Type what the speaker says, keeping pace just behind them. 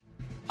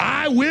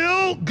I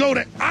will go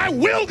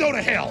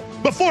to hell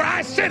before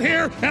I sit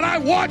here and I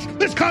watch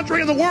this country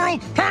and the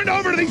world turned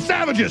over to these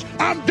savages.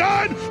 I'm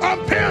done,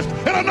 I'm pissed,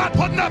 and I'm not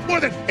putting up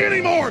with it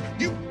anymore.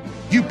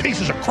 You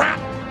pieces of crap.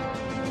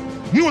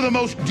 You are the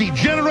most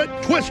degenerate,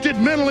 twisted,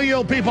 mentally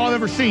ill people I've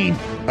ever seen.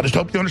 I just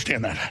hope you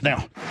understand that.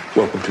 Now,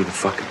 welcome to the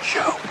fucking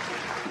show.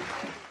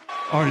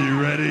 Are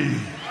you ready?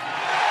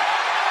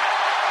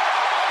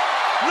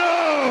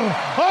 No,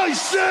 I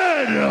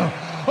said,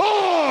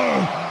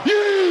 are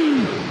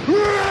you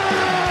ready?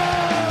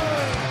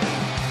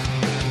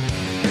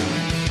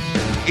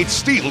 It's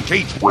Steel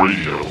Cage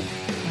Radio.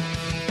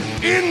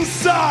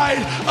 Inside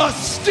a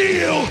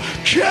steel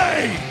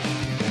cage.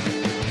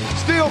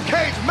 Steel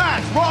Cage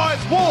match, Raw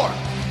is War.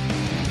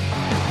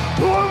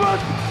 Two of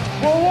us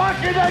will walk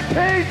in that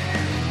cage.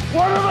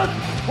 One of us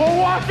will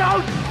walk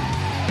out.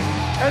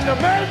 And the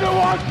man that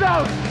walks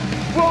out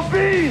will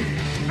be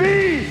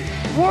the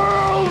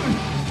world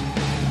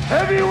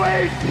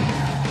heavyweight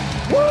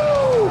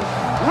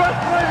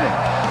wrestling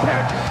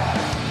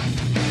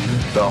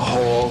champion. The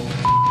whole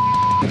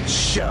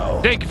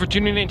show. Thank you for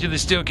tuning in to the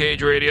Steel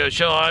Cage Radio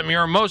Show. I'm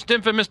your most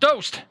infamous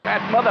host,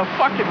 That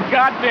motherfucking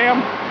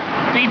goddamn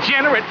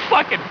degenerate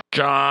fucking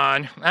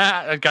John.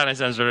 I kind of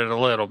censored it a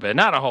little bit.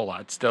 Not a whole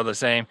lot. Still the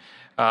same.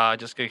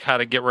 Just to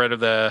kind of get rid of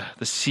the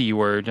C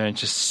word. And it's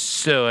just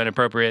so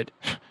inappropriate.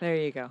 There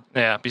you go.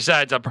 Yeah,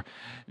 besides, I'll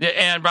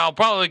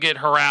probably get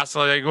harassed.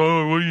 Like,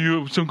 oh, what are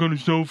you, some kind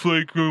of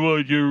snowflake or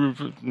what?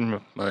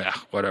 Yeah,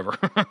 whatever.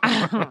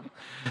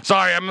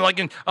 Sorry, I'm like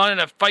in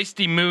a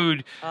feisty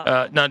mood.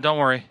 No, don't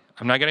worry.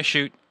 I'm not going to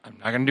shoot. I'm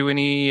not going to do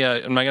any,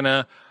 I'm not going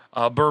to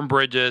burn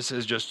bridges.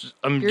 It's just,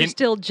 You're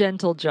still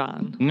gentle,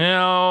 John.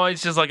 No,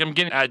 it's just like I'm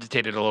getting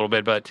agitated a little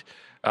bit, but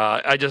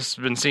I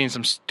just been seeing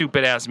some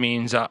stupid ass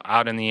memes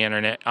out in the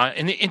internet,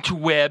 in the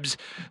interwebs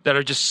that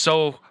are just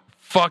so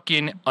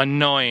fucking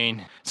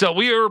annoying. So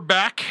we are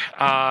back.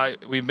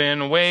 We've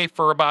been away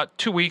for about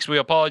 2 weeks. We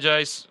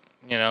apologize.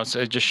 You know,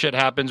 so just shit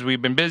happens.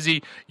 We've been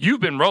busy. You've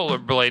been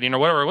rollerblading or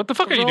whatever. What the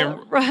fuck are you doing?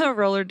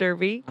 Roller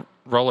derby.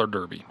 Roller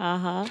derby.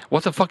 Uh-huh.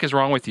 What the fuck is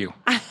wrong with you?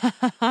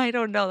 I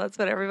don't know. That's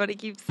what everybody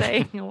keeps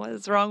saying. What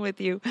is wrong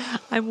with you?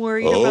 I'm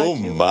worried about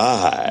you.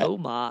 Oh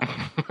my.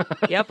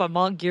 Yep, I'm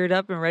all geared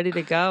up and ready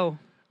to go.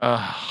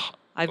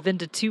 I've been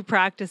to 2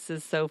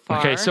 practices so far.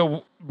 Okay,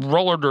 so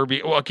roller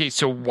derby. Okay,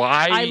 so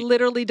why? I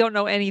literally don't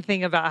know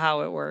anything about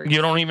how it works.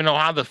 You don't even know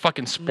how the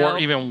fucking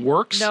sport even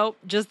works? Nope,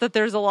 just that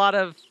there's a lot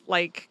of,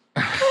 like,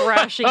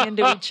 crashing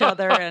into each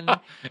other, and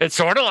it's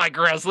sort of like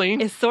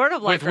wrestling. It's sort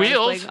of like with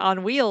wheels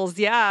on wheels,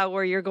 yeah,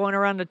 where you're going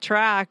around a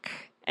track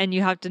and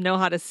you have to know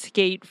how to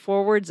skate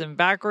forwards and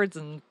backwards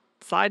and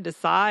side to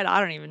side. I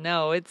don't even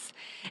know. It's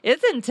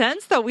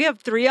intense though. We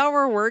have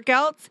 3-hour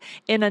workouts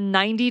in a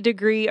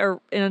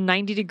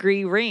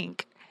 90-degree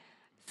rink.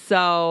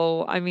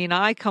 So, I mean,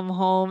 I come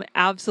home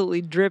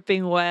absolutely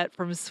dripping wet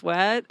from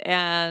sweat,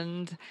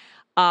 and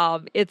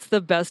it's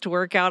the best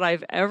workout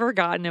I've ever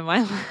gotten in my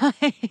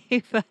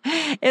life.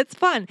 It's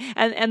fun.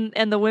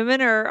 And the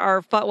women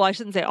are fun. Well, I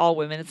shouldn't say all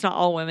women. It's not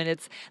all women.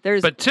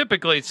 But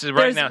typically it's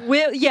right now.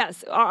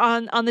 Yes.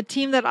 On the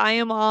team that I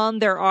am on,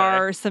 there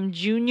are some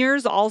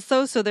juniors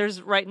also. So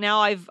there's right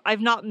now,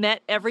 I've not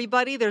met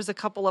everybody. There's a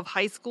couple of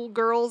high school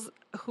girls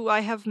who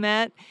I have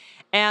met.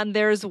 And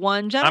there's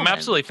one gentleman. I'm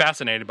absolutely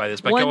fascinated by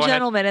this. But one go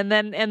gentleman,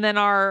 ahead. and then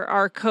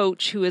our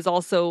coach, who is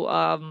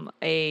also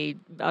a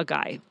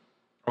guy.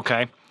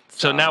 Okay.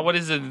 So now what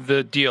is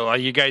the deal? Are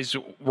you guys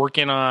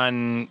working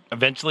on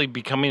eventually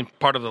becoming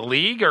part of the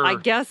league? Or I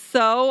guess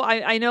so.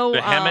 I know. The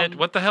Hemet?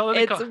 What the hell are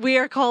they called? We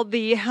are called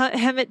the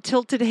Hemet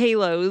Tilted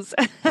Halos.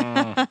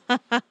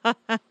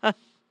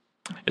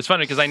 It's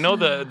funny because I know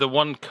the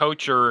one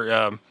coach,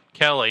 or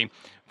Kelly,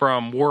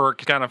 from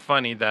work. It's kind of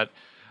funny that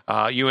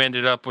you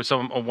ended up with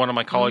one of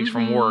my colleagues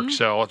from work,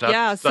 so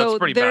that's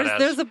pretty badass.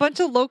 There's a bunch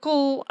of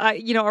local,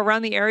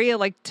 around the area.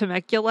 Like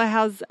Temecula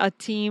has a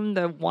team,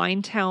 the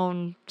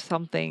Winetown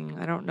something.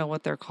 I don't know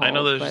what they're called. I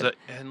know there's the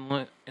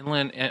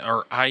Inland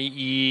or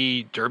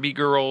IE Derby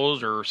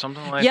Girls or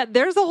something like. Yeah,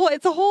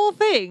 it's a whole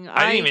thing.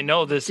 I didn't even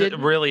know this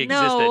really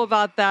existed. Know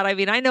about that. I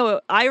mean,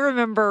 I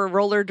remember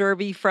roller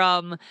derby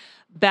from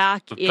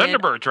back in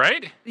Thunderbirds,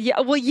 right?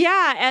 Yeah, well,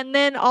 yeah, and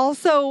then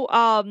also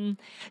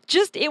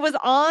it was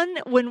on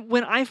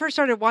when I first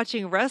started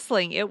watching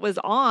wrestling. It was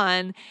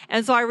on,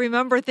 and so I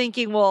remember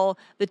thinking, well,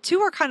 the two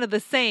are kind of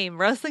the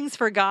same. Wrestling's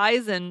for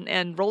guys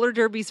and roller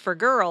derby's for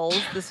girls.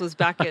 This was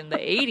back in the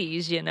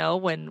 80s,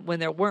 when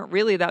there weren't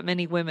really that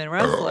many women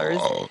wrestlers.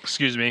 Oh,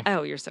 excuse me.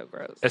 Oh, you're so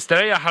gross.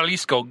 Estrella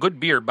Jalisco, good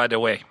beer, by the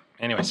way.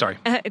 Anyway, sorry.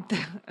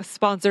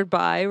 Sponsored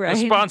by, right?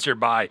 Sponsored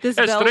by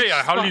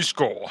Estrella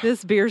Jalisco.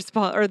 This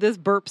this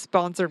burp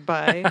sponsored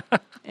by.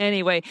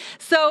 Anyway,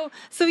 so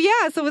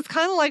it's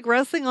kind of like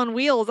wrestling on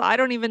wheels. I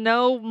don't even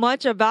know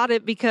much about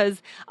it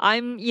because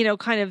I'm,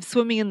 kind of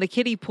swimming in the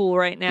kiddie pool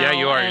right now. Yeah,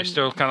 you are. You're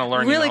still kind of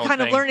learning. Really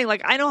kind of learning.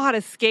 Like, I know how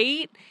to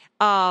skate,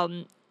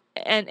 and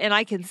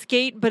I can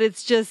skate, but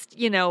it's just,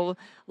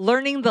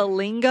 learning the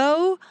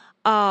lingo,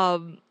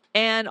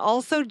 and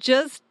also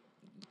just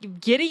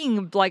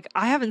getting like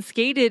I haven't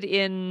skated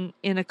in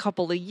a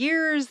couple of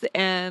years,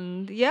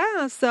 and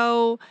yeah,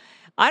 so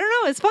I don't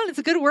know. It's fun. It's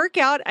a good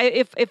workout.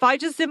 If I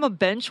just am a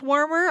bench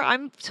warmer,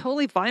 I'm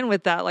totally fine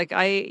with that. Like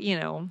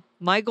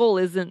my goal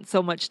isn't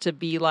so much to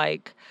be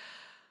like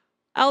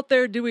out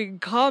there doing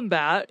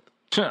combat.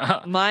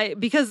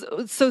 Because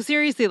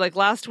seriously, like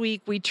last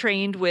week we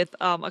trained with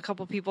a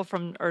couple people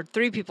or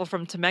 3 people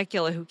from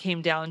Temecula who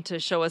came down to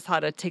show us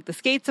how to take the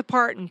skates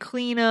apart and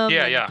clean them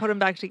and put them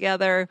back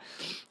together.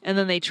 And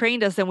then they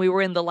trained us, and we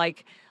were in the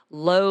like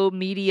low,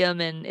 medium,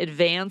 and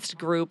advanced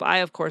group. I,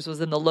 of course, was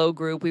in the low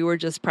group. We were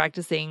just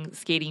practicing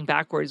skating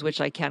backwards,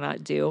 which I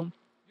cannot do.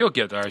 You'll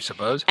get there, I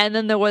suppose. And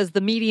then there was the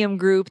medium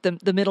group,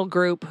 the middle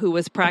group, who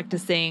was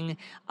practicing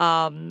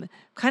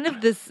kind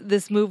of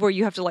this move where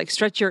you have to like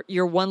stretch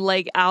your one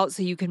leg out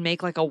so you can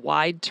make like a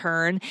wide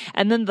turn.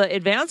 And then the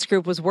advanced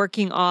group was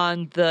working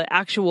on the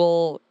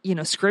actual,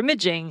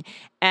 scrimmaging.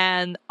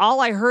 And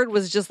all I heard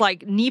was just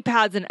like knee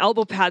pads and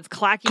elbow pads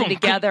clacking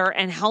together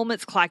and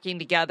helmets clacking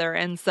together.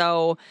 And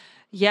so,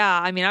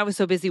 yeah, I mean, I was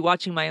so busy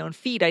watching my own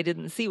feet, I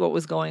didn't see what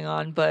was going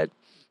on, but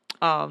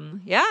and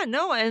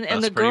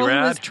the girl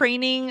who was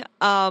training,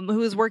 who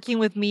was working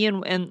with me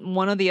and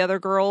one of the other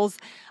girls,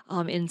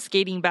 in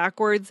skating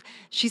backwards,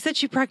 she said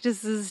she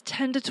practices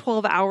 10 to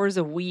 12 hours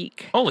a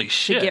week. Holy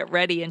shit. To get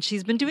ready. And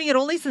she's been doing it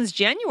only since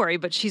January,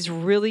 but she's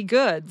really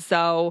good.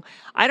 So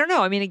I don't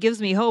know. I mean, it gives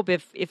me hope.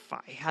 If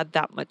I had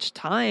that much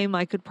time,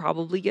 I could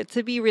probably get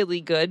to be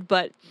really good.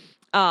 But,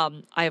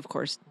 I, of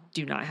course,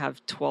 do not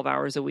have 12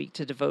 hours a week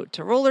to devote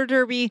to roller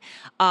derby.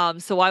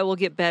 So I will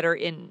get better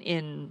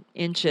in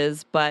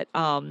inches, but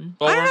I don't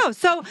know.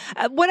 So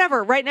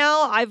whatever. Right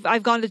now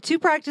I've gone to 2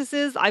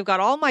 practices. I've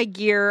got all my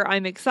gear.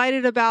 I'm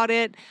excited about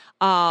it.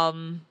 So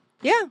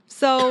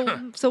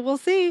we'll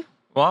see.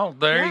 Well,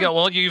 there you go.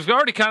 Well, you've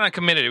already kind of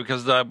committed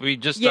because we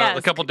just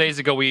a couple days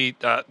ago we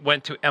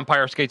went to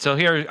Empire Skate. So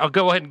here, I'll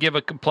go ahead and give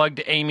a plug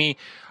to Amy.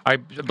 I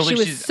believe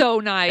she's so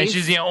nice. And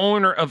she's the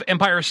owner of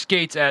Empire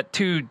Skates at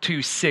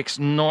 226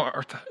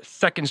 North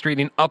 2nd Street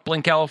in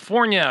Upland,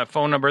 California.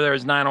 Phone number there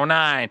is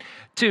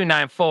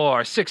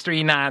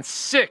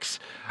 909-294-6396.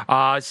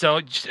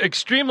 So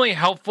extremely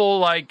helpful,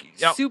 like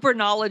super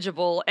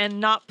knowledgeable and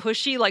not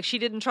pushy. Like she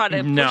didn't try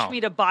to push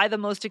me to buy the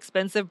most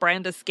expensive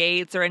brand of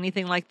skates or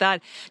anything like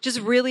that. Just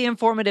really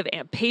informative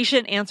and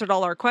patient, answered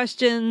all our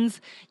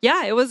questions.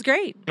 Yeah, it was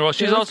great. Well,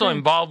 she's also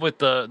involved with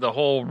the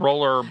whole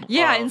roller.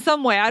 Yeah, in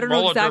some way. I don't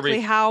know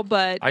exactly how,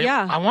 but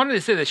I wanted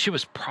to say that she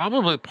was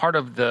probably part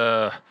of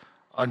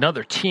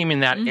another team in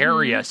that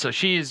area. So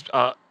she's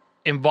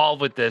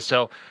involved with this.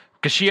 So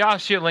because she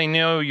actually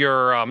knew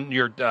your one.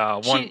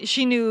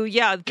 She knew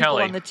people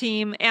Kelly on the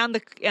team and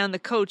the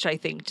coach, I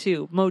think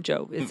too.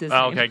 Mojo is his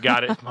name. Okay,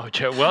 got it,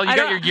 Mojo. Well, you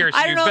got your gear. So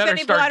I don't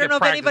know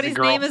if anybody's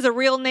name is a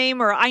real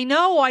name, or I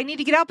need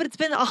to get out, but it's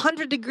been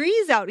 100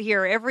 degrees out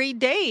here every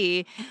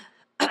day,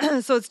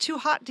 so it's too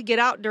hot to get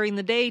out during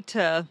the day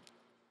to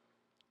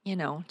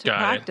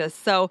practice.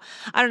 So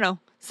I don't know.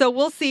 So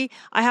we'll see.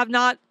 I have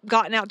not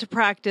gotten out to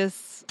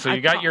practice. So you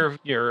got your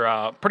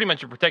pretty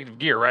much your protective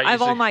gear, right? I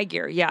have all my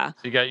gear, yeah. So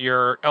you got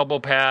your elbow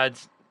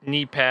pads,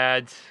 knee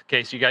pads.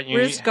 Okay, so you got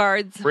your wrist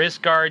guards.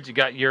 You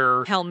got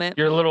your helmet,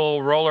 your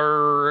little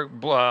roller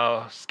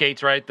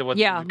skates, right? Because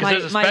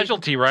there's a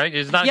specialty, right?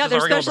 It's not just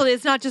there's specialty.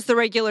 It's not just the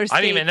regular skates. I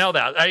didn't even know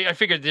that. I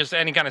figured just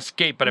any kind of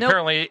skate, but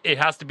apparently it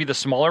has to be the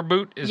smaller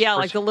boot.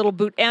 Like the little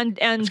boot, and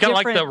it's kind of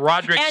like the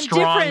Roderick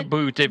Strong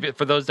boot.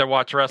 For those that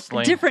watch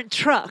wrestling, different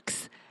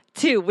trucks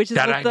too, which is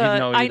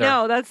I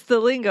know that's the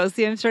lingo.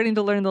 See, I'm starting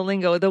to learn the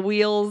lingo. The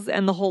wheels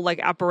and the whole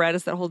like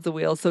apparatus that holds the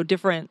wheels. So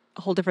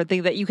whole different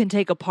thing that you can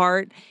take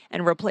apart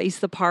and replace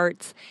the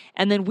parts.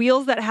 And then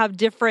wheels that have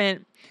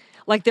different,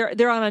 like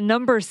they're on a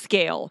number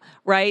scale,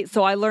 right?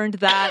 So I learned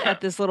that at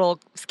this little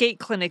skate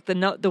clinic.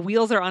 The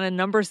wheels are on a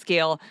number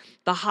scale.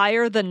 The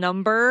higher the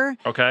number,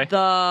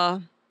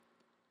 the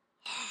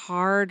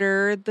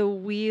harder the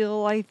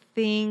wheel, I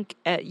think.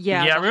 I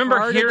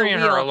remember hearing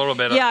her a little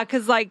bit. Yeah,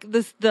 because like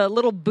the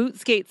little boot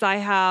skates I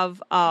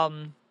have,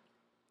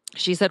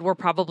 she said were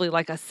probably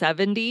like a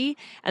 70,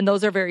 and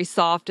those are very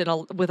soft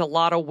and with a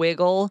lot of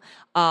wiggle.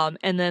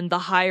 And then the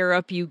higher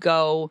up you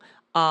go,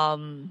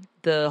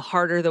 the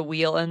harder the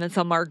wheel, and then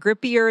some are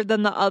grippier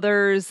than the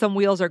others. Some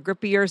wheels are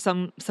grippier,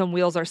 some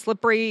wheels are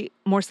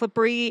more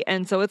slippery,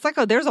 and so it's like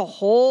there's a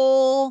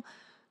whole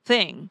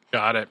thing.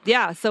 Got it.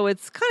 Yeah, so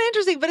it's kind of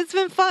interesting, but it's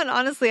been fun.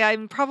 Honestly,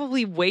 I'm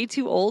probably way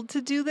too old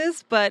to do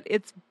this, but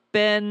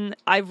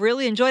I've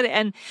really enjoyed it.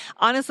 And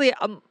honestly,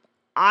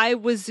 I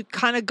was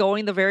kind of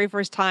going the very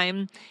first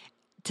time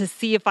to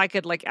see if I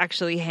could like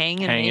actually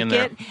hang and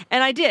make it.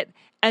 And I did.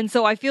 And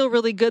so I feel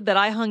really good that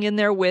I hung in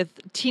there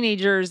with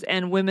teenagers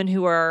and women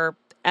who are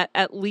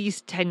at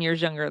least 10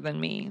 years younger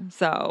than me.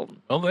 So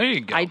there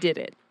you go. I did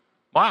it.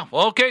 Wow.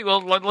 Okay. Well,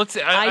 let's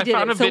see. I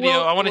found a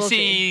video. I want to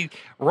see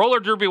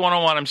Roller Derby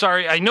 101. I'm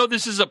sorry. I know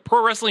this is a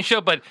pro wrestling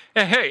show, but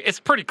hey, it's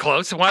pretty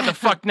close. Why the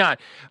fuck not?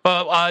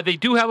 But they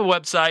do have a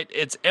website.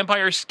 It's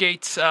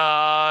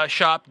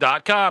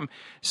EmpireSkatesShop.com.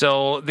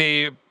 So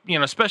they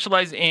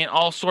specialize in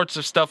all sorts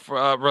of stuff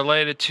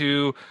related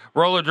to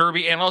roller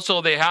derby, and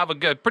also they have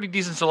a pretty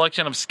decent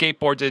selection of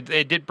skateboards.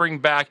 They did bring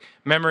back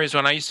memories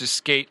when I used to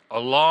skate a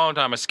long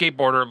time, a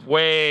skateboarder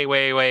way,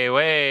 way, way,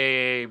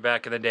 way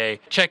back in the day.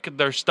 Check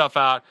their stuff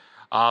out.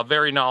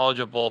 Very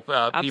knowledgeable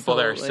people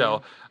there.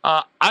 So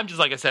I'm just,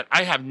 like I said,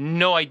 I have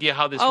no idea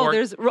how this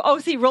works.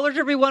 See, Roller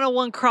Derby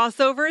 101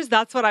 crossovers.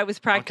 That's what I was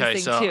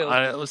practicing too.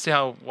 Let's see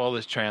how well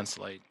this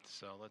translates.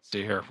 So let's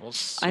see here. We'll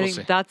I think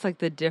see. that's like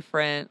the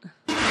different.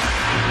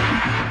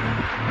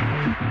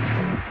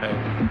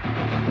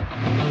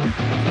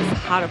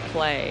 How to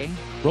play.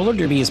 Roller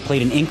derby is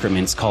played in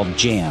increments called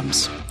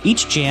jams.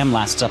 Each jam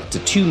lasts up to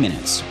 2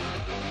 minutes.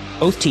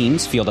 Both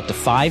teams field up to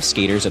 5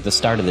 skaters at the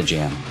start of the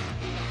jam.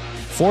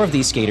 4 of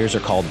these skaters are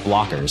called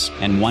blockers,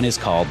 and 1 is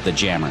called the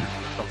jammer.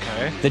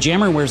 Okay. The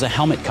jammer wears a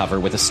helmet cover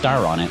with a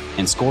star on it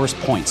and scores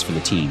points for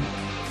the team.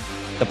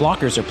 The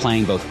blockers are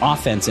playing both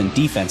offense and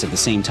defense at the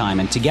same time,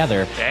 and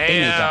together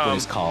they make up what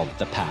is called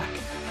the pack.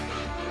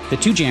 The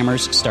 2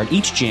 jammers start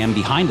each jam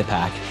behind the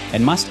pack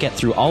and must get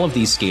through all of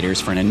these skaters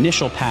for an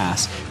initial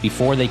pass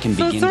before they can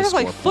begin to score So it's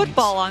sort of like points.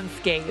 football on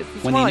skates. It's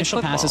When more the like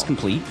initial pass is football.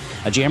 complete,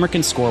 a jammer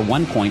can score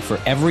 1 point for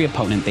every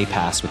opponent they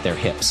pass with their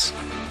hips.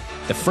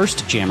 The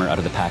first jammer out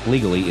of the pack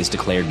legally is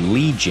declared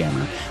lead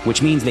jammer,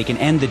 which means they can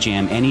end the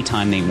jam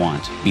anytime they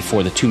want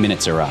before the 2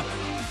 minutes are up.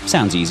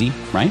 Sounds easy,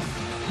 right?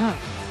 Huh.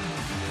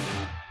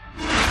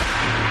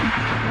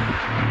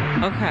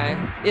 Okay.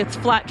 It's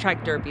flat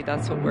track derby.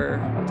 That's what we're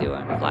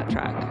doing. Flat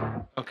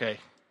track. Okay.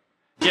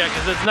 Yeah,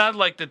 because it's not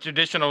like the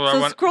traditional So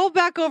one. scroll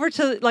back over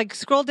to,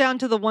 scroll down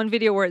to the one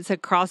video where it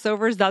said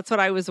crossovers. That's what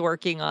I was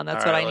working on.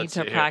 That's All what right, I need let's to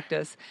see here.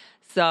 practice.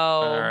 So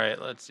All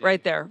right, let's see.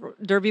 right there,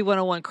 Derby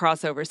 101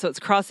 crossover. So it's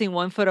crossing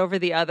one foot over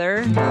the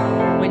other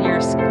when you're,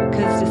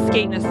 because it's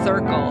skating a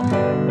circle.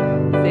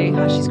 See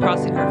how she's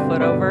crossing her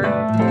foot over?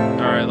 All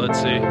right, let's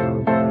see.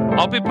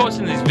 I'll be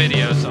posting these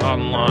videos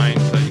online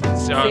so you can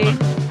see. See?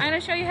 I'm going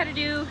to show you how to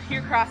do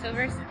your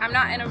crossovers. I'm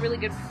not in a really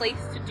good place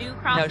to do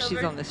crossovers. No,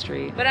 she's on the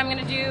street. But I'm going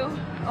to do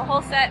a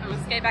whole set. I'm going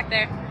to skate back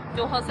there,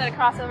 do a whole set of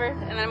crossovers,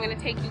 and then I'm going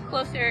to take you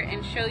closer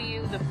and show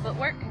you the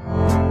footwork.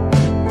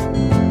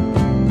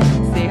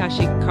 See how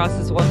she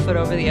crosses one foot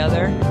over the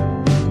other?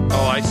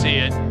 Oh, I see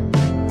it.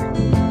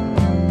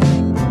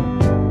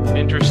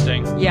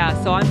 Interesting.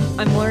 Yeah, so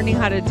I'm learning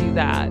how to do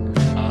that.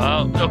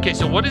 Okay,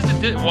 so what is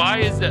it? Why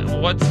is that?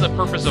 What's the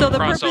purpose So of the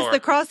crossover? the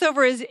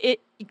crossover is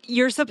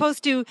you're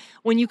supposed to,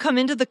 when you come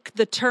into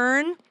the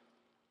turn,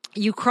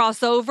 you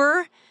cross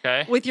over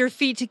Okay. with your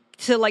feet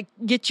to like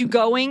get you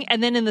going,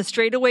 and then in the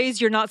straightaways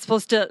you're not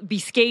supposed to be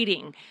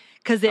skating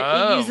because it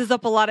uses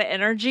up a lot of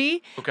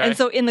energy. Okay. And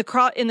so in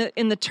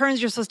the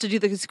turns you're supposed to do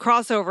these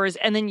crossovers,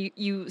 and then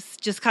you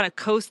just kind of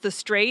coast the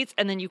straights,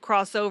 and then you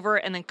cross over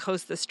and then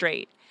coast the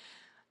straight.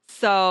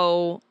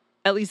 So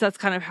at least that's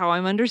kind of how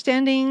I'm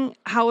understanding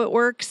how it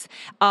works.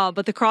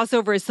 But the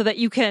crossover is so that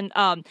you can,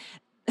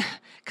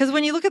 because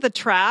when you look at the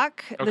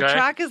track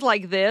is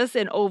like this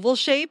in oval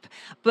shape,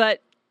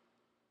 but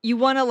you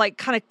want to like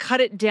kind of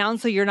cut it down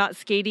so you're not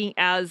skating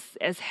as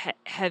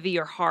heavy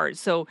or hard.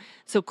 So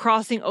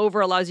crossing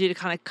over allows you to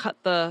kind of cut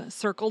the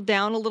circle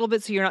down a little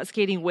bit, so you're not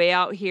skating way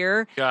out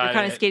here. Got you're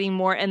kind of it. skating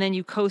more, and then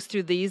you coast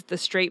through the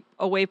straight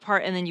away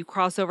part, and then you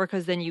cross over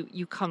because then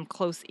you come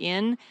close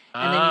in,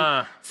 and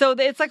then so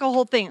it's like a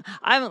whole thing.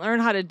 I haven't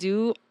learned how to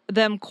do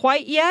them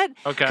quite yet,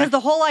 Okay. because the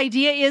whole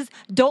idea is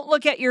don't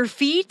look at your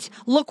feet,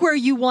 look where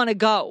you want to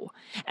go.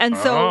 And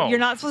so you're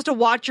not supposed to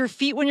watch your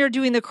feet when you're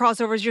doing the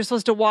crossovers. You're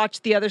supposed to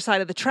watch the other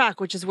side of the track,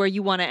 which is where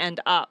you want to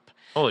end up.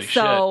 Holy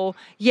So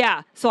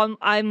yeah, so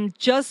I'm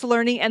just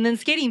learning, and then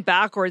skating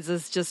backwards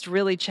is just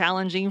really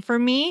challenging for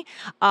me.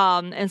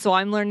 And so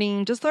I'm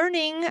learning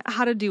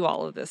how to do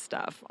all of this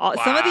stuff.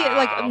 Some of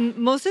the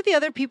most of the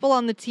other people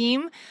on the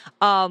team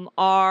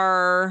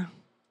are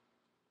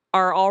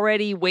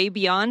already way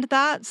beyond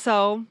that.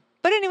 So,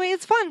 but anyway,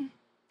 it's fun.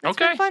 It's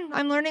been fun.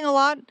 I'm learning a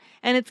lot,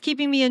 and it's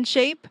keeping me in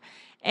shape.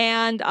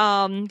 And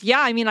yeah,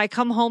 I mean, I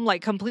come home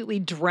like completely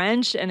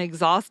drenched and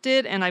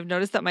exhausted, and I've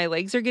noticed that my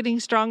legs are getting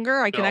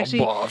stronger. I can I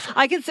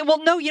can say,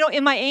 well, no,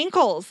 in my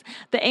ankles,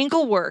 the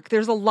ankle work,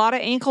 there's a lot of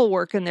ankle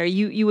work in there.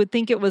 You would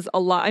think it was a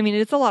lot. I mean,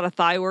 it's a lot of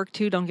thigh work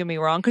too. Don't get me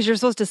wrong, because you're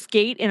supposed to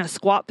skate in a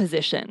squat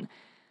position.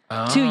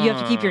 Two, you have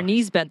to keep your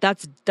knees bent.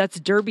 That's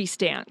derby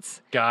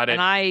stance. Got it.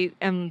 And I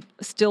am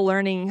still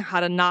learning how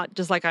to not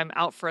just like I'm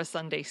out for a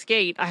Sunday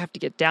skate. I have to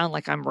get down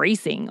like I'm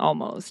racing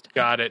almost.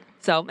 Got it.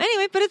 So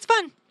anyway, but it's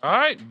fun. All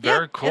right.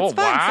 Very cool. It's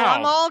fun. Wow. So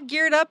I'm all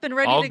geared up and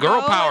ready all to go.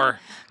 girl power.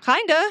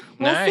 Kinda.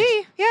 We'll Nice.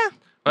 see. Yeah.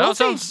 Well, we'll it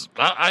sounds.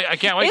 I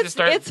can't wait to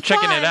start it's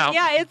checking fun. it out.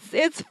 Yeah,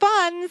 it's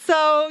fun.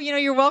 So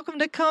you're welcome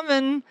to come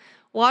and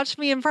watch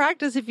me in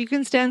practice if you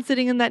can stand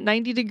sitting in that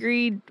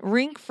 90-degree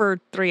rink for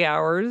 3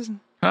 hours.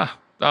 Huh.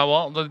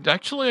 Well,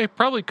 actually, I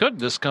probably could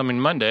this coming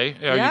Monday.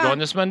 Are you going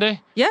this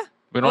Monday? Yeah.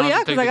 We don't Oh, have yeah,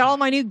 to because take I got all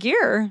my new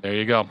gear. There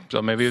you go.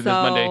 So maybe this So,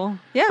 Monday,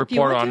 yeah, if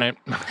you report want on to. it.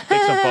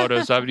 Take some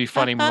photos. That would be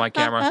funny with my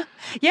camera.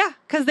 Yeah,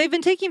 because they've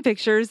been taking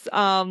pictures.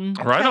 Right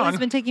Kelly's on.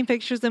 been taking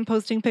pictures and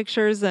posting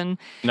pictures, and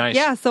Nice.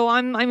 yeah. So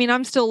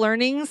I'm still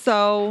learning.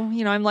 So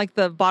I'm like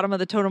the bottom of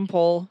the totem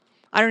pole.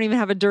 I don't even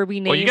have a derby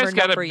name. Well, you guys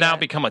got to now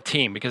become a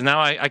team because now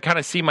I kind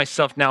of see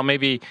myself now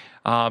maybe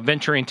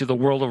venturing to the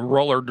world of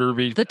roller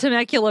derby. The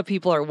Temecula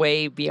people are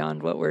way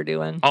beyond what we're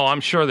doing. Oh,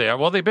 I'm sure they are.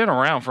 Well, they've been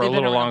around for They've a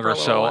been little around for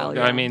longer. a little while,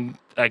 yeah. I mean,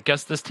 I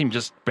guess this team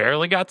just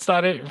barely got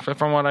started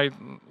from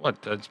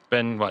it's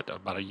been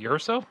about a year or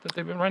so that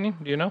they've been running.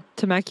 Do you know?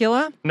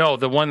 Temecula? No,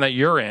 the one that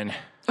you're in.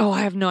 Oh,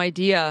 I have no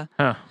idea.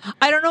 Huh.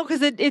 I don't know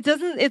because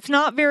it's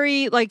not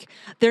very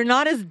they're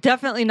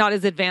definitely not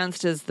as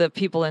advanced as the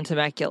people in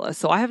Temecula.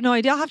 So I have no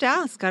idea. I'll have to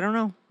ask. I don't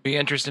know. Be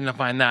interesting to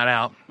find that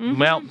out. Mm-hmm.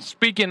 Well,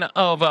 speaking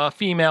of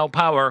female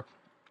power,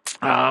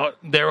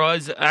 there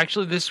was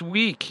actually this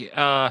week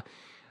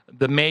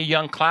the Mae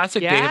Young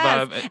Classic.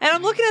 Yes. And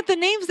I'm looking at the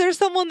names. There's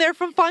someone there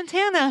from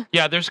Fontana.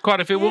 Yeah, there's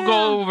quite a few. We'll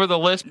go over the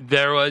list.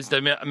 There was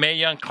the Mae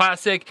Young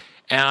Classic,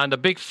 and a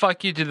big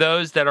fuck you to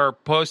those that are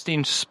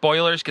posting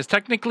spoilers, because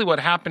technically what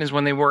happened is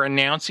when they were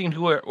announcing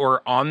who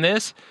were on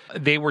this,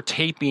 they were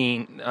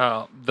taping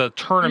the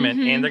tournament,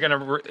 and they're going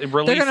to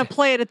release They're going to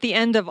play it at the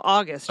end of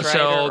August, right?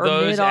 So or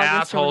those mid-August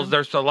assholes,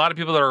 there's a lot of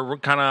people that are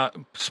kind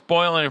of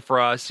spoiling it for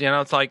us.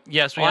 It's like,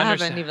 yes, we I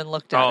understand. haven't even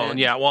looked at it. Oh,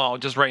 yeah. Well,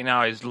 just right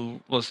now I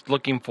was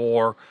looking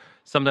for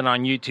something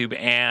on YouTube,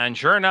 and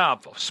sure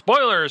enough,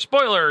 spoilers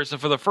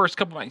for the first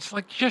couple of months.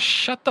 Like, just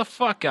shut the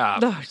fuck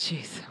up. Oh,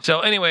 jeez. So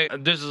anyway,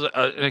 this is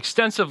an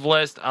extensive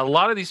list. A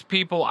lot of these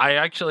people I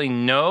actually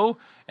know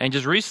and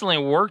just recently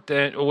worked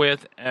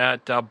with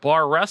at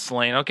Bar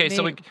Wrestling. Okay,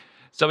 so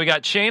we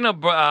got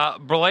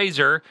Shayna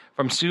Blazer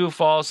from Sioux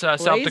Falls,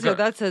 South Dakota.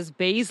 That says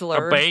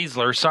Baszler.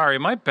 Baszler, sorry,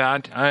 my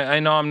bad. I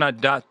know I'm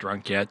not that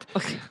drunk yet.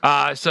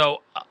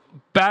 So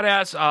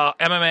badass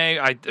MMA.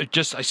 I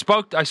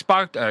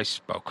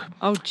spoke.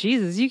 Oh,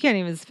 Jesus, you can't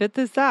even spit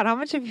this out. How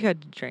much have you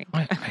had to drink?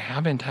 I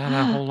haven't had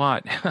a whole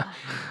lot.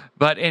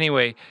 But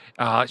anyway,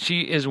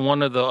 she is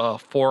one of the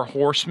four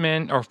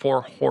horsewomen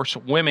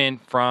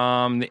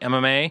from the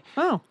MMA.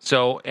 Oh.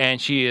 So,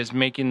 and she is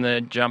making the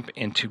jump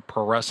into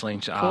pro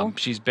wrestling. Cool.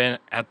 She's been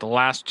at the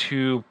last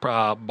two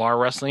bar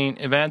wrestling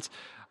events.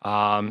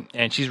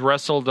 And she's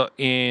wrestled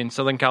in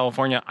Southern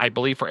California, I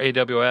believe, for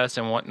AWS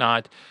and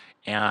whatnot.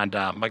 And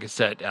like I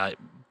said,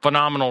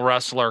 phenomenal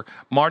wrestler.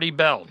 Marty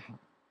Bell.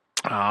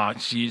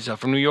 She's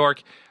from New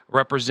York,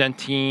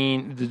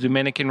 representing the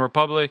Dominican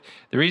Republic.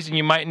 The reason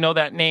you might know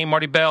that name,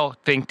 Marty Bell,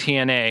 think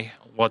TNA.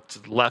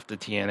 What's left of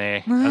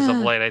TNA as of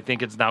late. I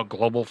think it's now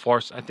Global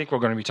Force. I think we're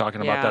going to be talking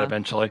about that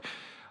eventually.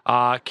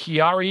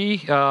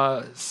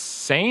 Kiari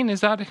Sane, is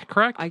that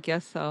correct? I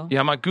guess so.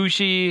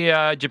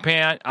 Yamaguchi,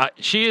 Japan.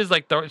 She is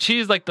like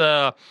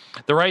the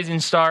rising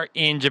star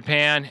in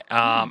Japan.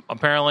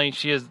 Apparently,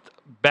 she is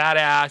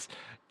badass.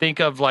 Think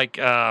of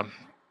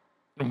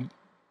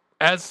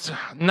as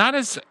not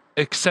as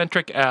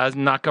eccentric as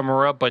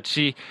Nakamura, but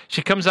she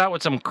comes out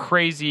with some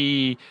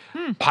crazy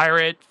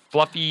pirate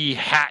fluffy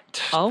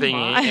hat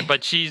thingy.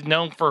 But she's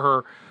known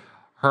for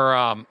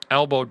her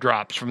elbow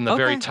drops from the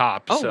very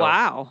top. Oh,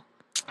 wow.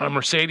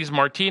 Mercedes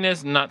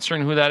Martinez, not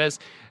certain who that is.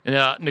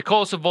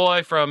 Nicole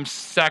Savoy from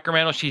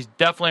Sacramento. She's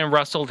definitely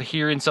wrestled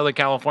here in Southern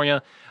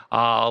California.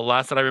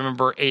 Last that I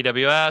remember,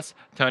 AWS.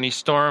 Tony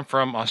Storm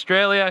from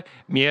Australia.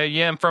 Mia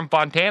Yim from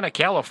Fontana,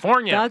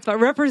 California. That's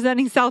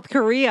representing South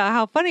Korea.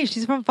 How funny.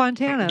 She's from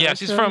Fontana. Yeah,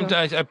 she's from,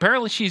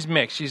 apparently she's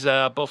mixed. She's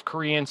both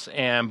Koreans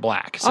and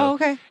black. So,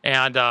 okay.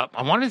 And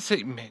I wanted to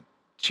say,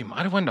 she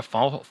might have went to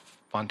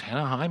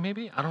Fontana High,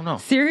 maybe? I don't know.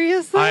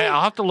 Seriously?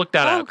 I'll have to look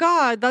that up. Oh,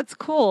 God, that's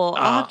cool.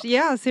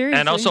 Yeah, seriously.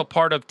 And also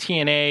part of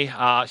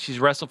TNA. She's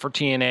wrestled for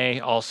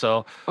TNA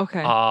also.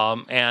 Okay.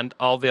 And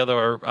all the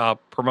other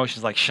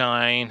promotions like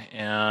Shine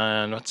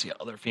and what's the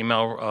other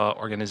female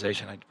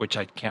organization, which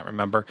I can't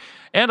remember.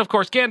 And, of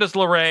course, Candice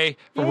LeRae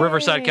from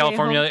Riverside,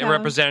 California, hometown.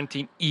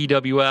 representing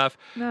EWF.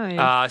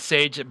 Nice.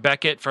 Sage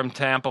Beckett from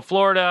Tampa,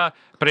 Florida.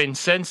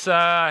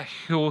 Princesa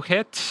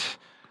Hujet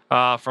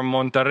from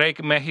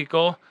Monterrey,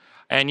 Mexico.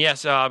 And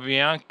yes,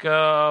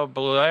 Bianca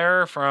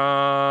Belair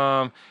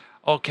from...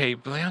 Okay,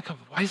 Bianca,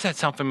 why does that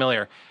sound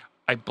familiar?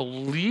 I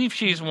believe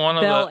she's one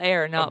of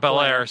Belair, not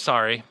Belair,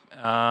 sorry.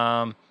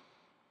 I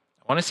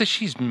want to say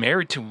she's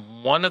married to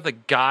one of the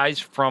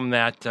guys from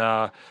that,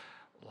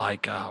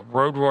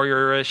 Road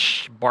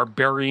Warrior-ish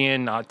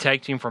barbarian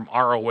tag team from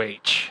ROH.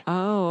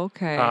 Oh,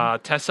 okay.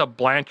 Tessa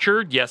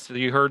Blanchard. Yes,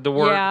 you heard the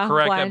word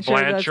correct.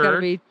 Blanchard. That's got to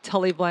be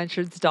Tully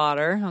Blanchard's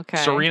daughter. Okay.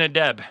 Serena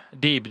Deeb.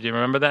 Do you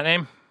remember that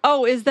name?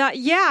 Oh, is that?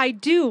 Yeah, I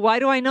do. Why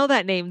do I know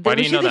that name? Why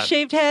do you know Was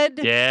she the that? shaved head?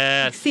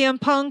 Yes. CM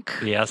Punk?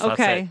 Yes, that's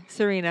okay. it.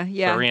 Serena,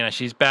 yeah. Serena,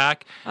 she's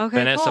back. Okay,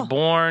 Vanessa cool.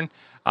 Bourne,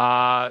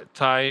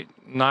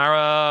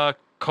 Naira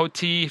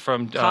Conti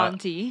from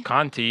Conti.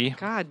 Conti.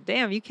 God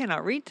damn, you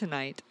cannot read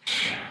tonight.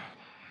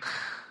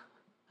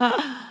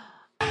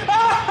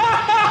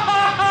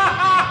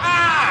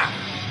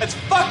 It's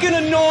fucking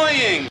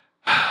annoying.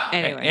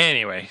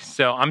 Anyway.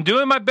 So I'm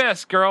doing my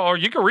best, girl, or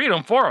you can read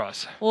them for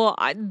us. Well,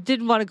 I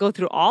didn't want to go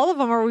through all of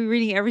them. Are we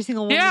reading every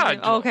single one? Yeah.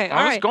 Okay.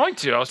 I was going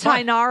to. I was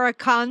fine. Tainara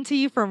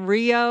Kanti from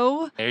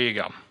Rio. There you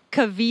go.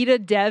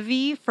 Kavita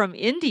Devi from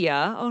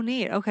India. Oh,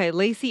 neat. Okay.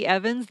 Lacey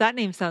Evans. That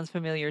name sounds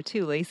familiar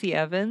too. Lacey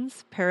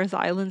Evans, Paris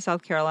Island,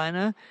 South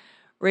Carolina.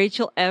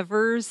 Rachel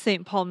Evers,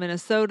 St. Paul,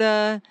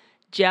 Minnesota.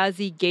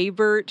 Jazzy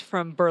Gabert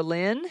from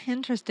Berlin.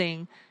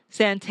 Interesting.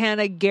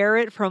 Santana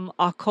Garrett from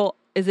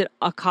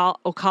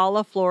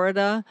Ocala,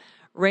 Florida.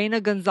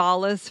 Reina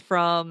Gonzalez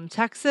from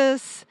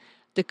Texas.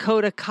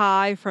 Dakota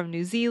Kai from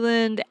New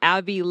Zealand.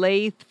 Abby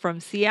Lath from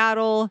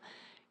Seattle.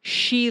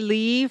 Shi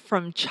Li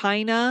from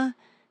China.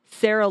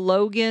 Sarah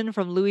Logan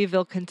from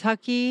Louisville,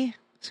 Kentucky.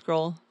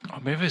 Scroll. Oh,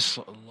 maybe it's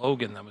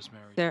Logan that was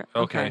married. There.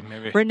 Okay,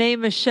 maybe. Renee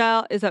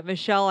Michelle. Is that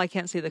Michelle? I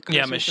can't see the cursor.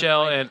 Yeah,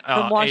 Michelle and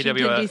from Washington,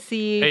 AWS,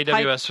 D.C.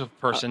 AWS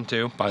person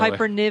too, by the way.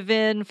 Piper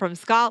Niven from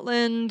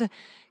Scotland.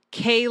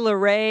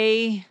 Kaylee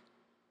Ray,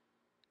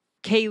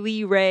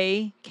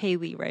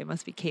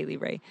 must be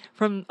Kaylee Ray,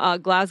 from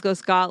Glasgow,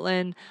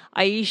 Scotland.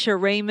 Aisha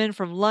Raymond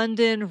from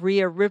London.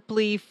 Rhea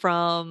Ripley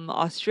from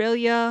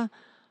Australia.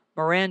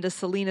 Miranda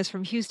Salinas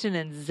from Houston.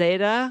 And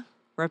Zeta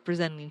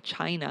representing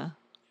China.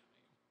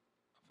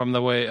 From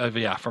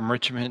from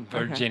Richmond,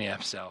 Virginia.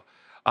 Okay. So,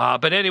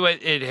 but anyway,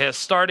 it has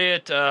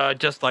started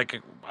just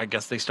like, I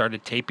guess they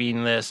started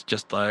taping this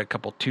just a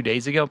 2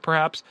 days ago,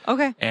 perhaps.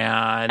 Okay.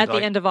 And at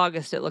the end of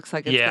August, it looks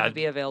like it's going to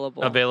be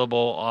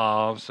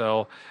available.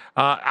 So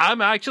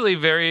I'm actually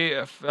very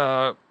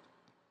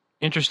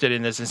interested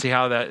in this and see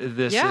how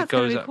this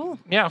goes. Be cool.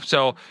 Yeah.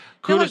 So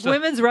I feel like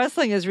women's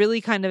wrestling is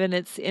really kind of in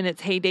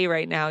its heyday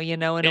right now,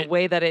 in a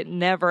way that it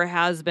never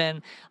has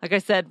been. Like I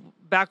said,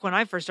 back when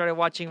I first started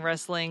watching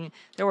wrestling,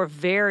 there were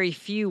very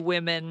few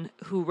women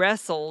who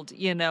wrestled,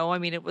 I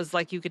mean, it was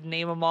like you could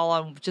name them all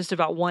on just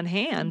about one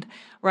hand,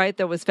 right?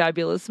 There was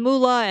Fabulous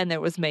Moolah, and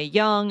there was Mae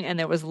Young, and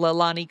there was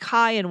Leilani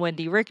Kai and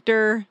Wendy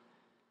Richter.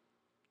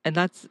 And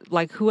that's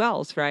like, who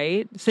else,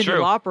 right? Cyndi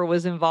Lauper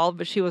was involved,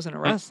 but she wasn't a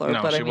wrestler.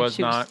 No, but I mean,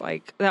 she was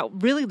like that.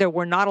 Really, there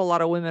were not a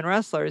lot of women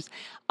wrestlers.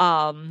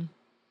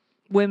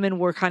 Women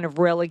were kind of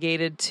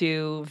relegated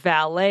to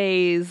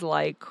valets,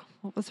 like,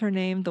 what was her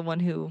name? The one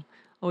who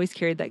always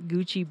carried that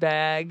Gucci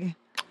bag.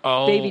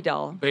 Oh, Baby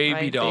Doll.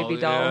 Baby Doll,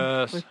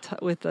 yes.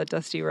 With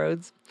Dusty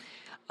Rhodes.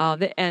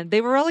 And they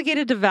were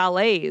relegated to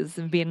valets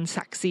and being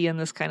sexy and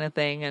this kind of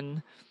thing.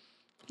 And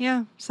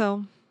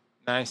so.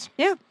 Nice.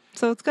 Yeah,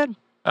 so it's good.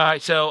 All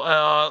right,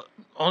 so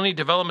only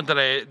development that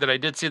I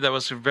did see that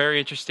was very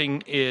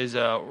interesting is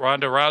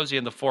Ronda Rousey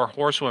and the Four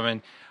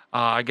Horsewomen.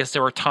 I guess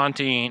they were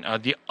taunting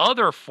the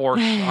other four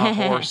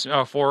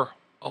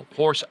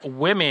horse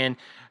women,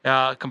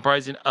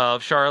 comprising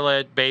of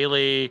Charlotte,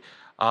 Bayley,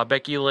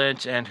 Becky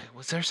Lynch, and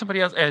was there somebody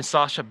else? And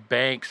Sasha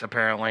Banks,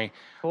 apparently.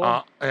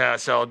 Cool.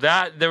 So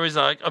there was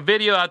a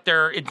video out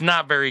there. It's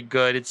not very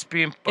good. It's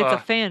being it's a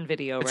fan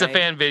video, right? It's a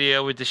fan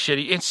video with the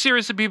shitty. And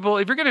seriously, people,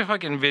 if you're gonna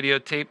fucking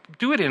videotape,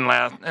 do it in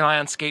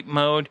landscape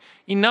mode.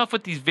 Enough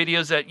with these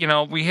videos that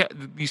we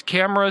have. These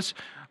cameras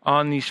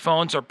on these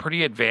phones are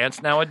pretty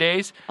advanced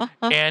nowadays,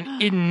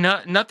 and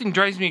nothing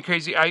drives me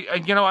crazy.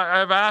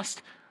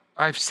 I've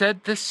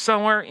said this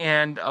somewhere,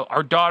 and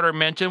our daughter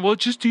mentioned, well,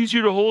 it's just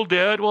easier to hold,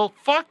 Dad. Well,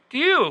 fuck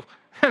you.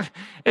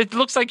 It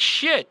looks like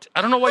shit.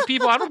 I don't know why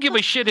people. I don't give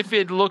a shit if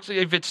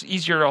it's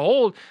easier to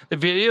hold. The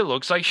video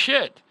looks like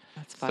shit.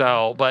 That's fine.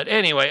 So, but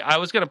anyway, I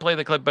was gonna play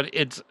the clip, but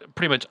it's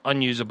pretty much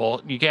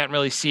unusable. You can't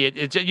really see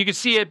it. You can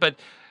see it, but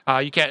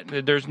you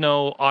can't. There's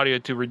no audio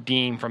to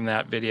redeem from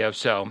that video.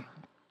 So,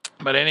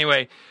 but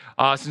anyway,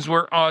 since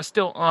we're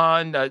still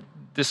on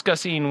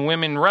discussing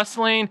women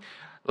wrestling.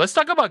 Let's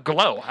talk about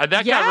Glow.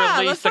 That got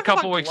released a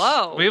couple weeks.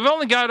 Glow. We've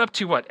only got up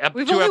to what?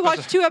 We've only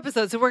watched 2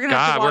 episodes, so we're gonna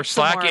have to watch we're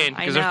slacking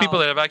because there's people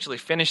that have actually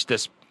finished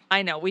this.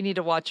 I know. We need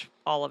to watch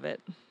all of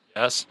it.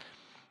 Yes.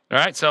 All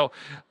right. So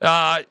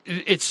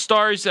it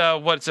stars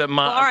all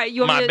right.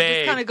 You want me to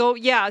just kind of go?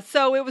 Yeah.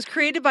 So it was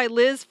created by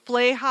Liz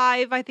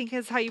Flahive, I think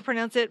is how you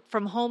pronounce it,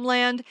 from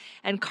Homeland,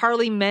 and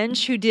Carly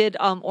Mensch, who did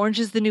Orange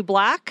is the New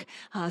Black.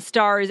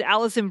 Stars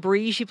Allison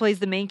Brie. She plays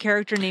the main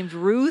character named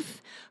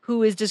Ruth,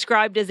 who is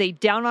described as a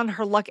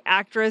down-on-her-luck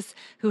actress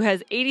who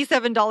has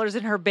 $87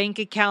 in her bank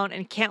account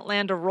and can't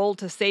land a role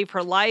to save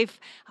her life.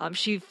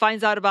 She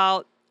finds out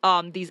about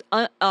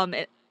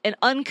an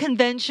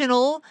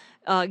unconventional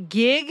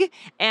gig,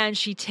 and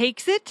she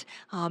takes it.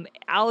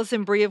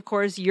 Allison Brie, of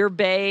course, your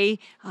bae.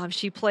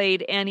 She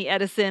played Annie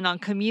Edison on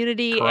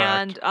Community.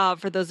 Correct. And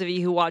for those of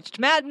you who watched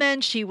Mad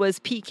Men, she was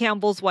Pete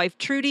Campbell's wife,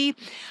 Trudy.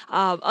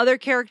 Other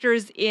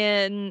characters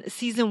in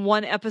season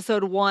 1,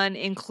 episode 1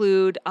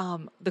 include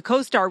the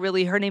co-star,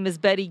 really. Her name is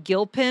Betty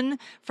Gilpin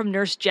from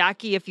Nurse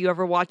Jackie. If you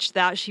ever watched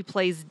that, she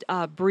plays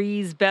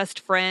Brie's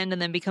best friend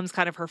and then becomes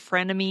kind of her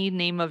frenemy,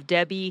 name of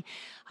Debbie.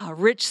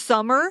 Rich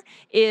Summer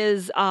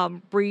is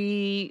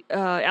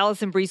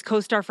Allison Brie's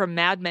co-star from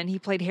Mad Men. He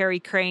played Harry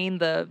Crane,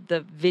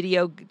 the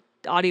video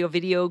audio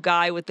video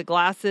guy with the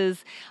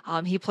glasses.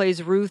 He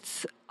plays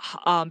Ruth's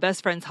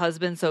best friend's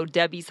husband, so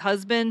Debbie's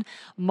husband.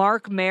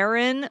 Mark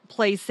Maron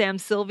plays Sam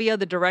Sylvia,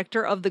 the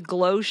director of the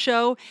Glow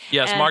show.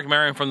 Yes, and, Mark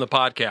Maron from the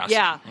podcast.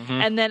 Yeah,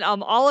 and then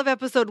all of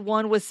episode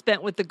 1 was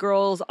spent with the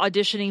girls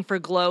auditioning for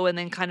Glow and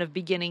then kind of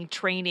beginning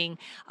training.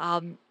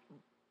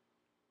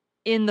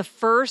 In the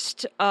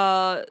first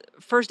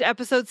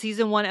episode,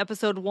 season 1,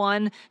 episode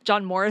 1,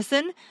 John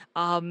Morrison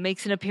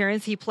makes an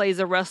appearance. He plays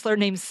a wrestler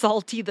named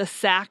Salty the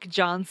Sack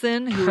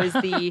Johnson, who is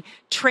the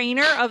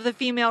trainer of the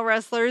female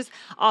wrestlers.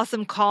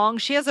 Awesome Kong.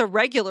 She has a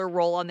regular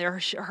role on there.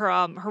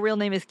 Her real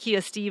name is Kia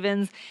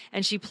Stevens,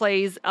 and she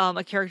plays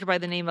a character by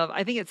the name of,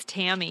 I think it's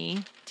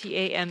Tammy,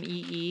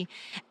 Tamee.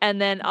 And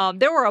then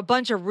there were a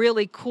bunch of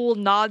really cool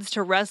nods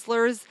to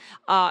wrestlers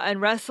and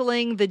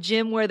wrestling. The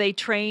gym where they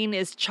train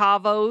is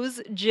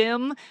Chavo's gym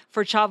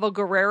for Chavo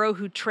Guerrero,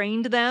 who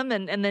trained them.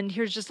 And then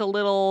here's just a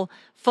little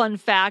fun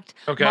fact.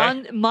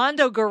 Okay.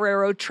 Mondo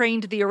Guerrero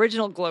trained the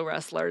original Glow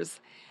wrestlers.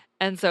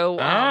 And so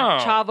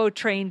Chavo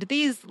trained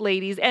these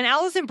ladies. And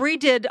Allison Brie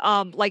did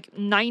like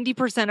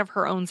 90% of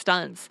her own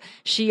stunts.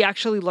 She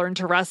actually learned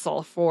to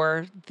wrestle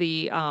for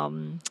the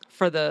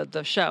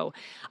show.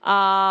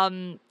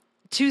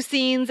 2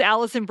 scenes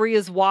Allison Brie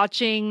is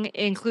watching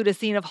include a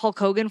scene of Hulk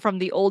Hogan from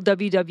the old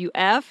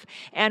WWF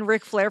and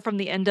Ric Flair from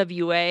the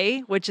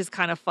NWA, which is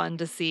kind of fun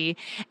to see.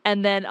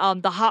 And then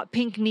the hot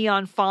pink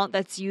neon font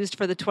that's used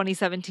for the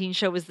 2017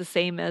 show is the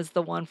same as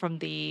the one from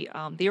the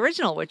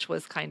original, which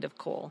was kind of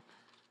cool.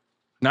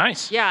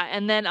 Nice. Yeah,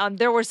 and then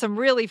there were some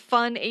really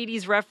fun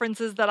 80s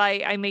references that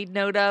I made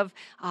note of.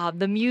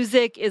 The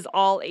music is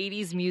all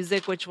 80s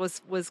music, which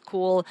was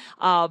cool.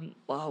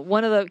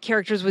 One of the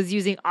characters was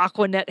using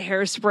Aquanet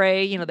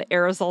hairspray, the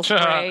aerosol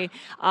spray.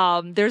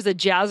 There's a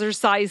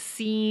jazzercise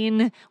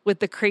scene with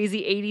the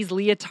crazy 80s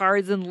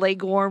leotards and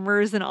leg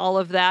warmers and all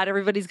of that.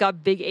 Everybody's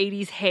got big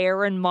 80s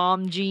hair and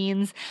mom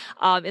jeans.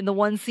 In the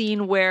one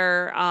scene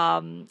where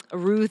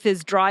Ruth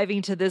is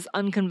driving to this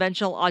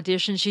unconventional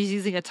audition, she's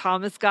using a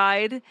Thomas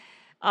guide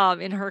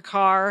in her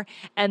car,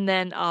 and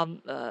then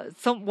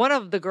one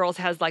of the girls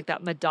has like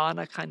that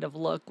Madonna kind of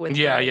look with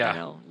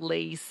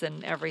lace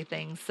and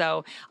everything.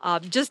 So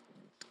just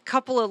a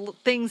couple of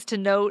things to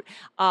note.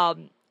 I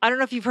don't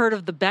know if you've heard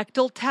of the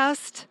Bechdel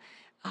test.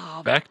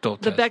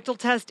 The Bechdel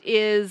test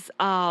is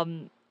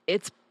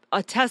it's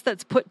a test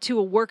that's put to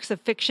a works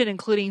of fiction,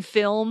 including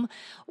film,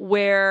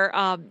 where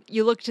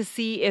you look to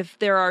see if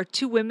there are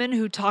 2 women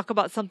who talk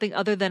about something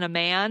other than a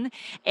man.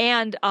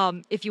 And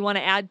if you want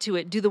to add to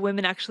it, do the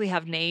women actually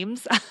have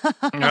names?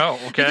 No,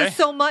 okay.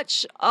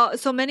 Because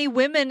so many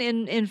women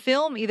in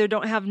film either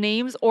don't have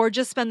names or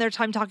just spend their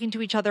time talking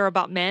to each other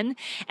about men.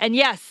 And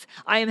yes,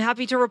 I am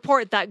happy to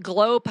report that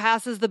Glow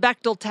passes the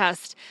Bechdel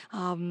test.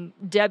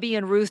 Debbie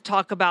and Ruth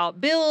talk about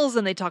bills,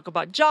 and they talk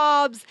about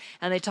jobs,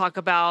 and they talk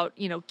about,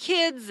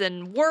 kids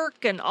and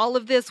work and all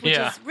of this, which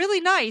is really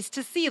nice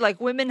to see,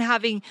 like women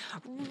having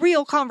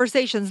real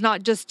conversations,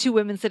 not just 2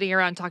 women sitting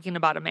around talking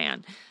about a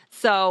man.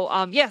 So,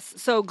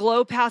 so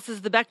Glow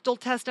passes the Bechdel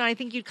test, and I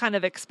think you'd kind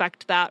of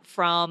expect that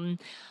from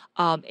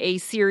a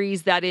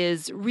series that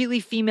is really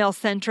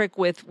female-centric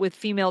with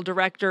female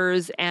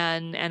directors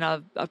and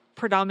a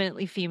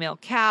predominantly female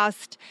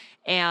cast.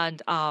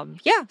 And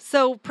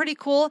so pretty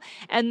cool.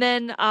 And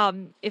then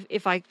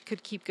if I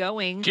could keep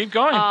going. Keep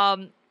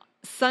going.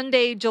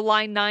 Sunday,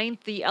 July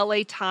 9th, the LA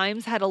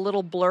Times had a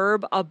little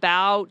blurb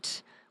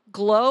about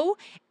Glow,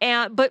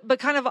 but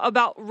kind of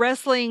about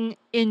wrestling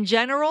in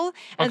general.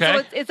 And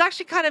so it's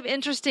actually kind of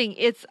interesting.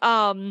 It's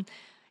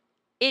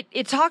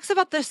it talks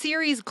about the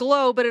series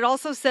Glow, but it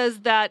also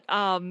says that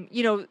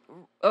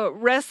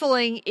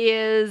wrestling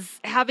is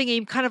having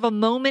a kind of a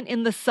moment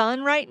in the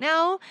sun right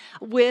now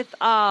with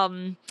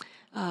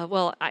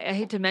I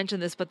hate to mention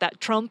this, but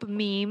that Trump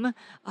meme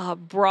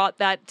brought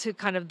that to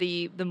kind of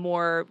the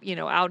more,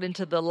 out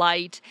into the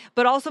light,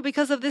 but also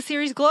because of the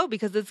series Glow,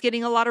 because it's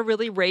getting a lot of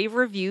really rave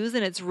reviews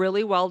and it's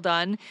really well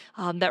done,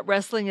 that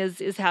wrestling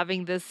is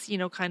having this,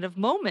 kind of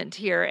moment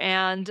here.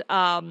 And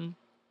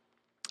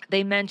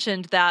they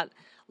mentioned that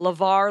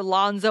LeVar,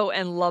 Lonzo,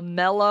 and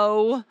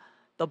LaMelo,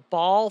 the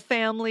Ball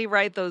family,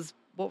 right? Those,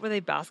 what were they,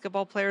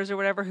 basketball players or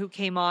whatever, who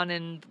came on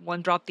and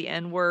one dropped the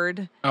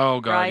N-word.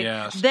 Oh, God, right?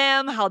 yes.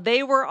 Them, how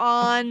they were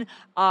on,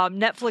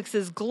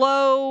 Netflix's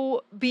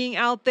Glow being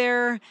out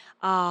there.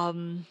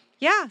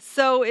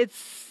 So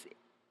it's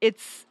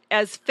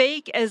as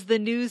fake as the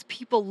news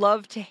people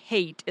love to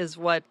hate is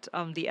what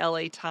the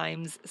LA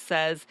Times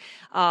says.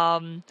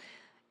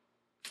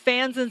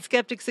 Fans and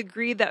skeptics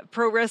agree that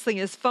pro wrestling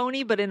is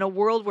phony, but in a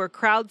world where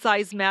crowd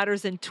size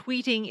matters and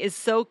tweeting is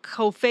so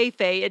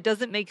kofefe, it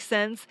doesn't make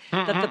sense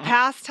that the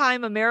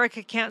pastime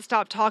America can't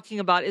stop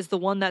talking about is the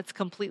one that's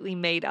completely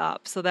made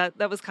up. So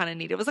that was kind of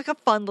neat. It was like a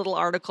fun little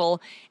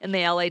article in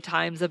the LA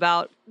Times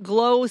about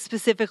Glow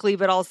specifically,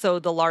 but also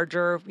the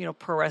larger,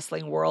 pro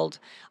wrestling world.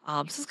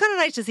 So it's kind of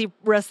nice to see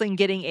wrestling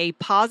getting a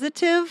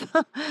positive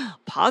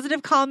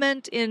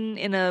comment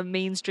in a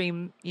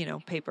mainstream,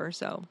 paper.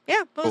 So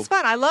yeah, it was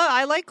fun. I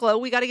like Glow.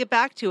 We got to get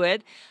back to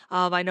it.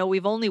 I know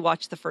we've only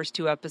watched the first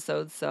 2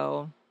 episodes,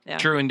 so Yeah.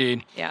 True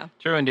indeed. Yeah.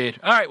 True indeed.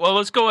 All right, well,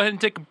 let's go ahead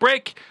and take a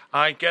break.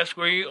 I guess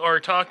we are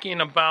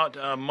talking about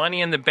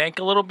Money in the Bank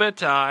a little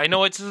bit. I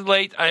know it's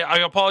late. I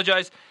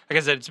apologize. Like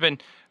I said, it's been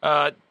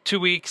 2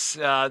 weeks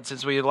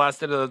since we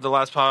last did the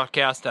last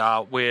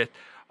podcast with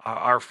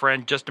our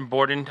friend Justin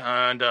Borden,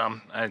 and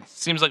it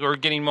seems like we're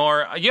getting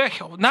more.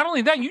 Not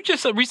only that, you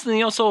just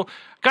recently also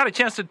got a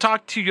chance to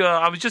talk to.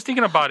 I was just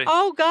thinking about it.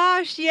 Oh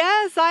gosh,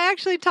 yes! I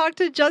actually talked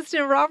to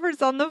Justin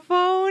Roberts on the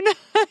phone.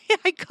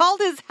 I called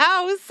his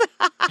house.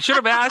 Should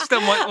have asked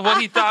him what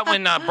he thought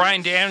when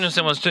Bryan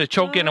Danielson was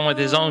choking him with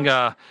his own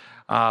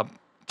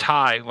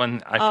tie.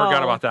 When I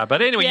forgot about that,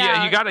 but anyway,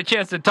 yeah. you got a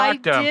chance to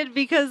talk to him. I did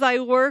because I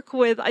work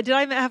with.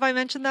 Have I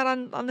mentioned that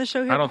on the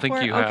show here? I don't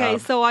think you have. Okay,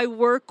 so I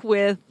work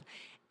with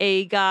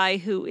a guy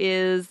who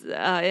is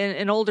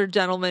an older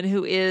gentleman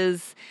who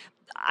is,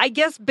 I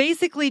guess,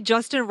 basically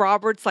Justin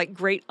Roberts' like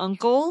great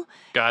uncle.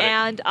 Got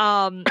it.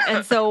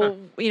 And so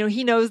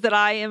he knows that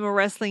I am a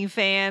wrestling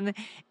fan,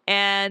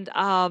 and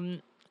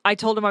I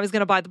told him I was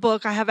going to buy the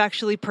book. I have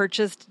actually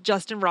purchased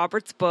Justin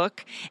Roberts'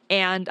 book,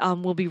 and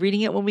we'll be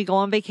reading it when we go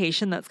on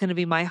vacation. That's going to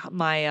be my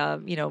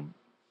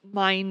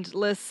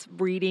mindless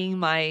reading,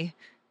 my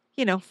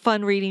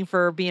fun reading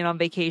for being on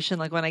vacation,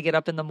 like when I get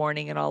up in the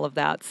morning and all of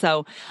that.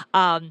 So,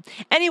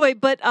 anyway,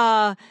 but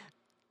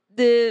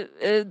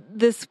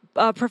this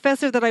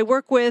professor that I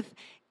work with,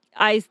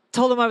 I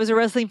told him I was a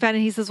wrestling fan,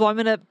 and he says, well, I'm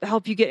going to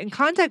help you get in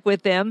contact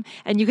with him,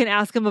 and you can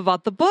ask him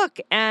about the book.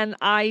 And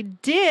I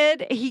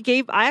did.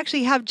 I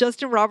actually have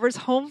Justin Roberts'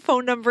 home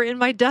phone number in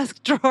my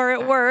desk drawer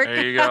at work.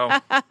 There you go.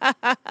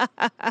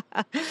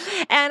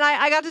 And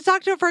I got to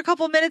talk to him for a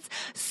couple of minutes.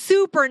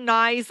 Super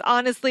nice,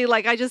 honestly.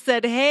 Like, I just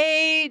said,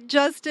 hey,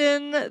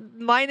 Justin,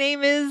 my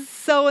name is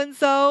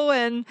so-and-so,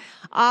 and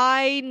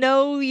I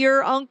know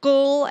your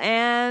uncle,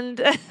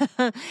 and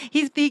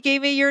he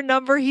gave me your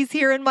number. He's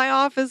here in my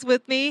office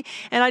with me,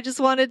 and I just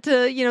wanted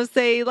to,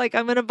 say, like,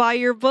 I'm going to buy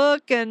your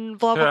book and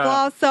blah, blah,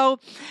 blah. So,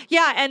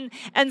 yeah,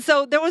 and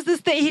so there was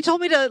this thing. He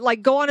told me to,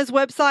 like, go on his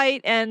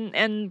website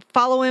and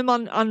follow him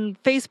on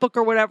Facebook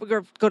or whatever,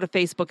 or go to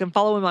Facebook and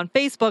follow him on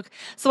Facebook.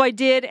 So I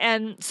did,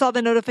 and saw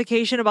the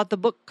notification about the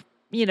book,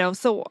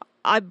 so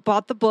I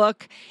bought the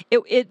book.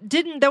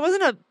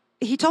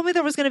 He told me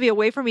there was going to be a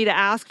way for me to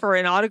ask for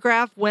an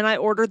autograph when I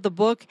ordered the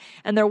book,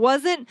 and there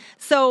wasn't.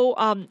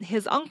 So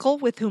his uncle,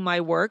 with whom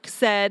I work,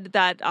 said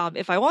that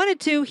if I wanted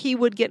to, he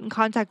would get in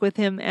contact with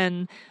him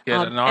and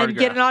get an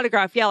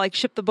autograph. Yeah, like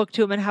ship the book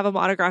to him and have him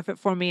autograph it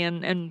for me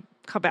and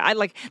come back.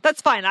 That's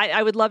fine.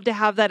 I would love to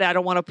have that. I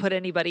don't want to put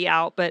anybody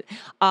out. But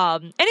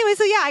anyway,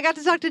 so yeah, I got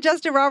to talk to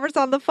Justin Roberts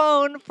on the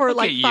phone for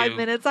 5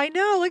 minutes. I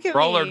know. Look at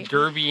Roller me.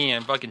 Derby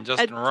and fucking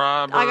Justin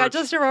Roberts. I got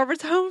Justin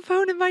Roberts' home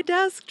phone in my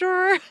desk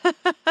drawer.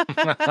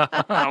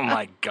 Oh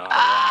my God.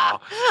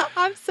 Wow.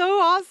 I'm so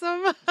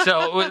awesome.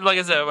 So, like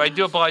I said, I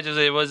do apologize.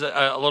 It was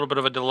a little bit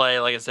of a delay.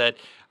 Like I said,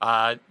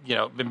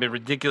 been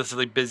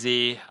ridiculously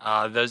busy.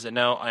 Those that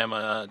know, I am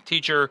a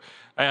teacher,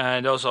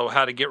 and also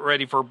how to get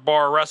ready for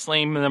bar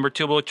wrestling number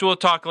 2, which we'll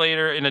talk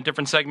later in a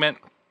different segment.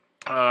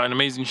 An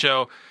amazing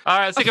show. All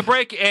right, let's take a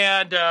break,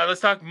 and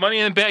let's talk Money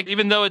in the Bank,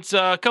 even though it's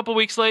a couple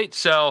weeks late.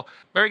 So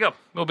there we go.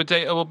 We'll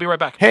be right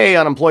back. Hey,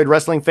 unemployed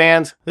wrestling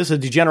fans. This is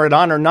Degenerate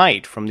Honor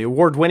Knight from the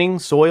award-winning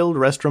Soiled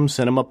Restroom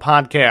Cinema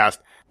podcast.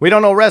 We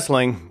don't know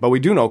wrestling, but we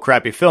do know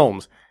crappy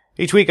films.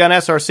 Each week on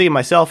SRC,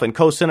 myself and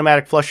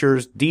co-cinematic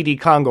flushers Dee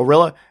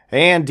Kongorilla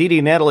and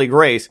Dee Natalie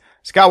Grace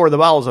scour the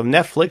bowels of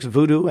Netflix,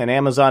 Vudu, and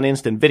Amazon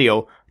Instant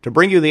Video to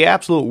bring you the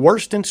absolute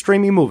worst in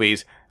streaming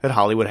movies that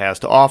Hollywood has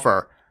to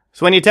offer.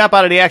 So when you tap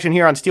out of the action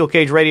here on Steel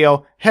Cage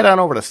Radio, head on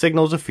over to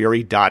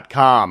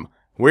signalsoffury.com.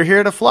 We're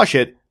here to flush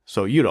it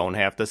so you don't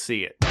have to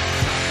see it.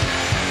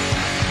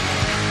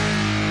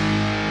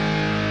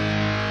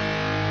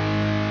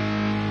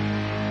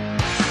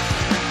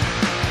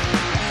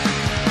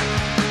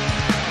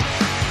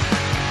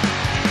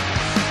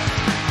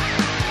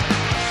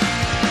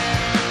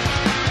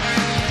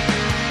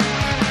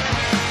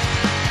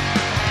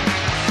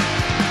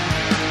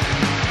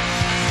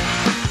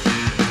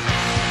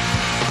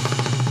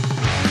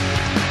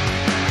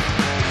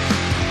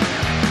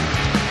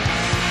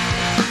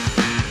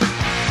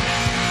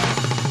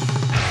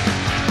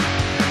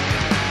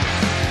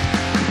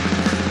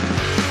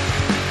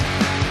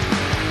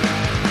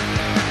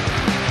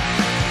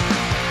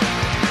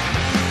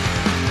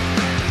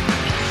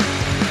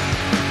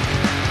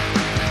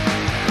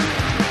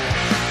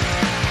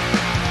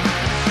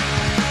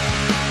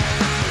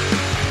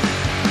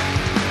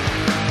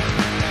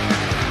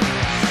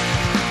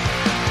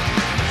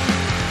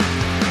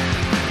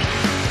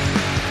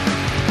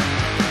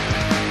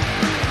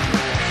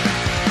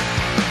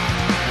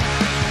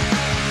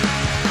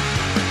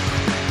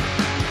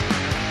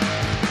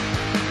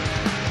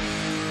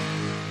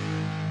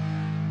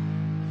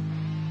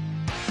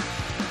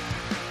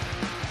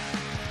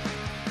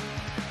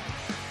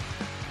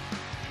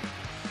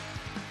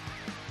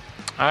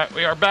 All right,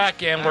 we are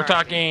back, and we're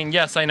talking,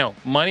 yes, I know,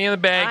 Money in the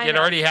Bank. It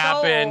already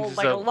happened.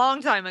 Like a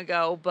long time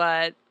ago,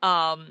 but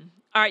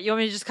All right, you want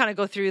me to just kind of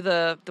go through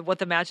the what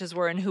the matches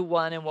were and who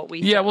won and what we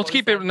Yeah, said, we'll what we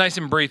keep it said? nice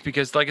and brief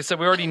because, like I said,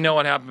 we already know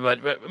what happened,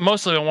 but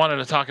mostly I wanted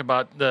to talk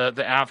about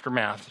the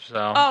aftermath.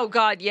 So. Oh,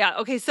 God, yeah.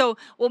 Okay, so,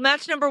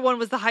 match number 1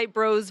 was the Hype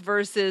Bros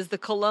versus the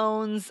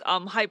Colognes.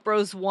 Hype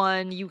Bros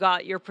won. You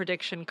got your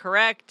prediction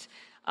correct.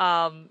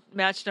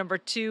 Match number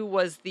 2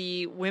 was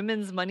the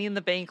women's Money in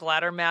the Bank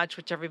ladder match,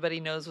 which everybody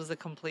knows was a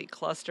complete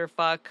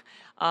clusterfuck.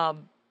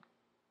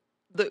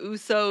 The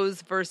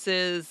Usos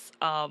versus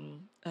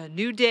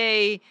New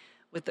Day,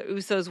 with the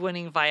Usos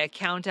winning via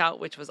countout,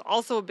 which was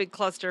also a big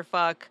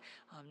clusterfuck.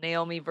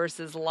 Naomi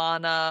versus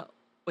Lana,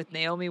 with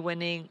Naomi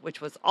winning, which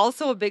was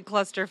also a big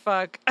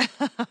clusterfuck.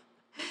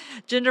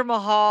 Jinder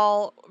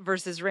Mahal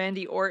versus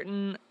Randy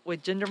Orton,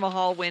 with Jinder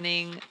Mahal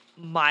winning.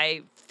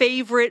 My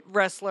favorite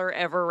wrestler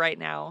ever right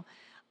now.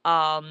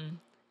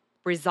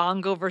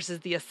 Breezango versus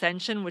The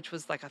Ascension, which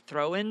was like a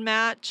throw-in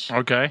match.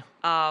 Okay.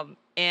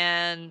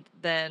 And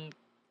then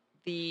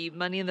the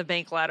Money in the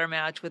Bank ladder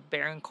match with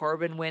Baron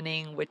Corbin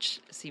winning,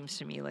 which seems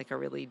to me like a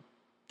really,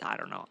 I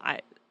don't know.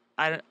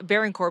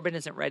 Baron Corbin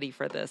isn't ready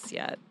for this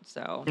yet.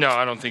 So no,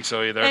 I don't think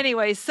so either.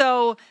 Anyway,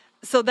 so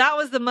that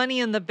was the Money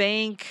in the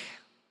Bank,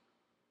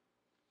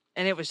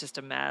 and it was just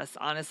a mess.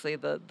 Honestly,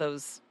 what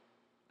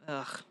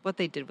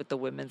they did with the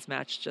women's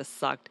match just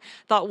sucked.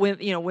 Thought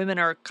women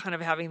are kind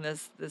of having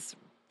this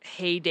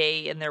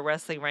heyday in their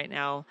wrestling right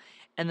now,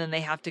 and then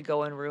they have to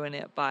go and ruin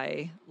it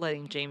by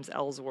letting James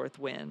Ellsworth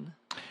win.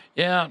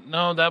 Yeah,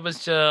 no, that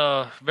was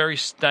very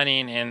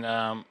stunning,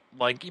 and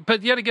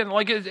but yet again,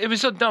 it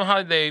was so dumb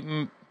how they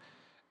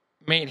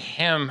made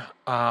him.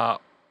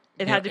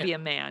 It had to be a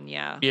man,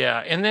 yeah.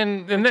 Yeah, and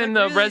then the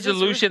really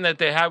resolution that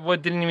they had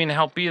didn't even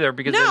help either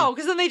because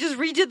then they just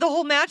redid the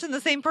whole match and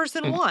the same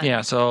person won.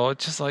 Yeah, so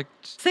it's just like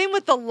same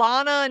with the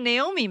Lana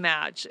Naomi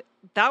match.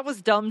 That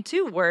was dumb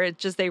too, where it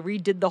just they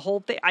redid the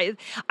whole thing.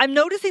 I'm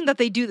noticing that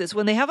they do this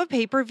when they have a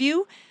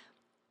pay-per-view.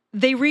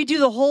 They redo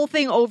the whole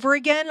thing over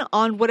again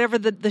on whatever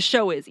the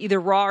show is, either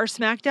Raw or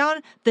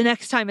SmackDown, the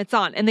next time it's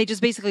on. And they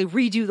just basically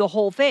redo the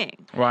whole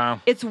thing. Wow.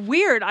 It's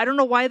weird. I don't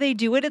know why they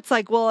do it. It's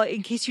like, well,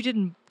 in case you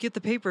didn't get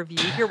the pay-per-view,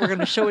 here we're going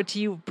to show it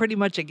to you pretty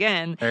much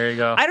again. There you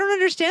go. I don't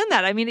understand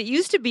that. I mean, it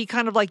used to be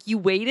kind of like you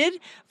waited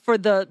for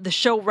the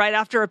show right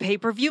after a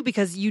pay-per-view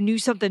because you knew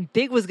something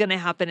big was going to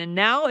happen. And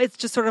now it's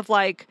just sort of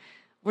like,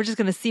 we're just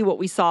going to see what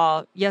we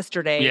saw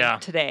yesterday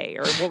today,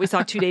 or what we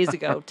saw 2 days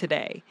ago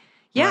today.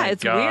 Yeah,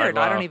 it's weird.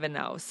 Wow. I don't even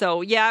know.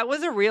 So, yeah, it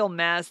was a real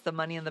mess, the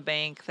Money in the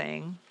Bank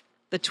thing.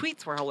 The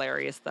tweets were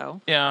hilarious,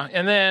 though. Yeah,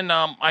 and then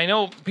I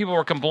know people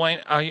were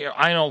complaining.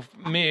 I know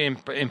me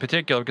in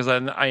particular, because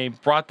I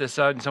brought this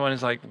out, and someone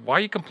is like, why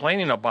are you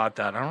complaining about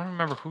that? I don't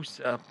remember who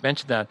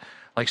mentioned that.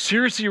 Like,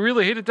 seriously, you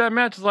really hated that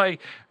match? It's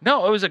like,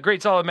 no, it was a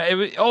great, solid match. It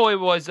was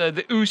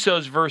the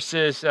Usos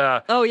versus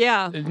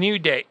the New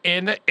Day.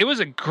 And it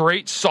was a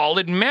great,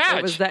 solid match.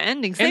 It was the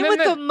ending. Same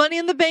with the Money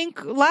in the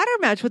Bank ladder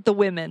match with the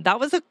women. That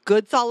was a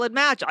good, solid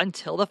match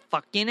until the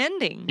fucking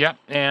ending. Yep.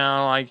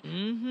 And,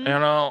 you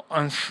know,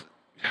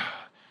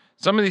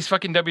 some of these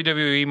fucking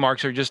WWE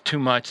marks are just too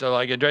much. So,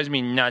 it drives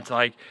me nuts.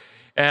 I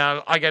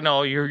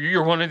know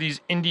you're one of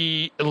these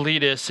indie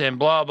elitists and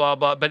blah, blah,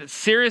 blah. But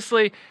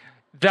seriously...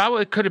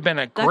 That could have been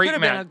a great match. That could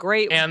have been a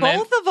great... And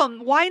both of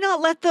them. Why not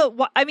let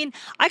I mean,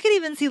 I could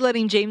even see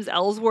letting James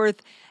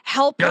Ellsworth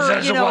help her,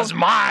 because it was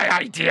my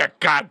idea,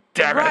 God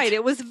damn it. Right,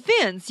 it was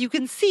Vince. You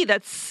can see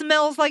that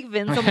smells like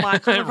Vince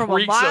coming from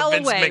a mile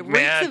away.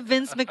 Reeks of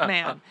Vince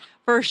McMahon.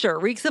 For sure.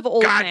 Reeks of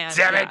old man. God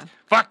damn it.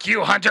 Fuck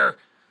you, Hunter.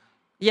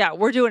 Yeah,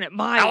 we're doing it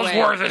my way.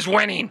 Ellsworth is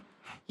winning.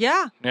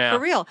 Yeah, for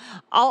real.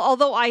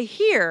 Although I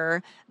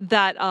hear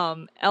that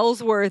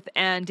Ellsworth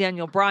and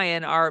Daniel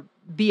Bryan are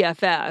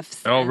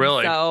BFFs. Oh,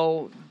 really?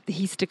 So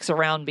he sticks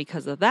around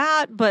because of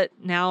that, but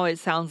now it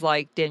sounds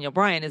like Daniel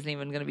Bryan isn't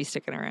even going to be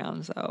sticking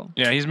around. So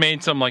yeah, he's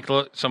made some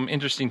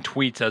interesting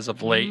tweets as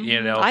of late.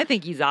 You know, I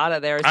think he's out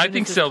of there. I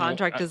think his so.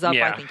 Contract is up.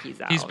 I think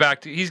he's out. He's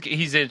back.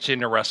 He's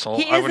itching to wrestle.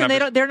 He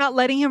isn't. They're not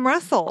letting him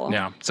wrestle.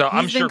 Yeah, so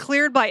he's been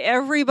cleared by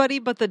everybody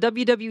but the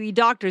WWE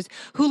doctors,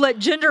 who let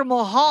Jinder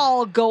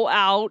Mahal go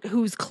out,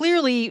 who's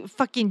clearly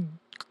fucking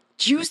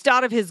juiced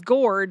out of his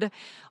gourd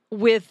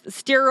with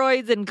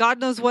steroids and God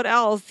knows what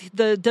else.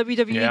 The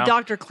WWE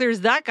doctor clears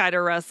that guy to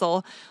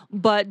wrestle,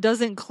 but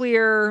doesn't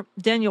clear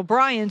Daniel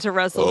Bryan to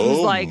wrestle,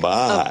 who's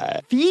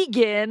a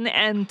vegan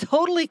and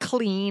totally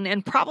clean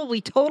and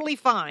probably totally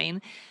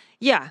fine.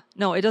 Yeah,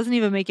 no, it doesn't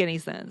even make any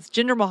sense.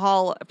 Jinder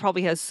Mahal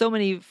probably has so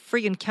many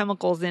freaking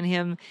chemicals in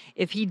him.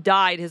 If he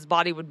died, his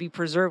body would be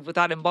preserved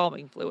without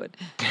embalming fluid.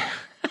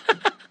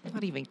 I'm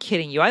not even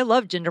kidding you. I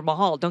love Jinder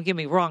Mahal. Don't get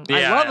me wrong.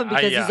 I love him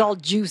because he's all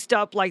juiced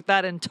up like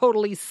that and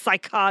totally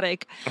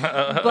psychotic.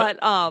 But,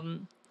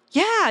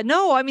 yeah,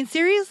 no, I mean,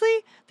 seriously?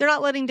 They're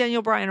not letting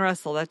Daniel Bryan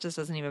wrestle. That just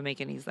doesn't even make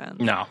any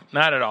sense. No,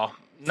 not at all.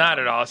 Not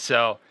at all.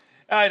 So,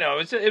 I know.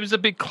 It was a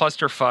big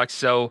clusterfuck.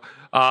 So,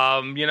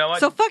 you know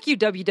what? So, fuck you,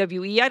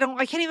 WWE.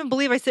 I can't even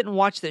believe I sit and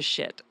watch this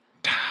shit.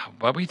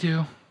 But we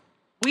do.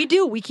 We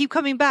do. We keep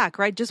coming back,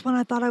 right? Just when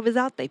I thought I was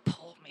out, they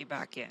pulled me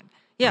back in.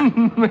 Yeah.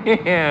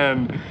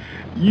 Man.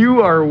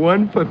 You are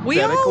one pathetic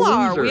We all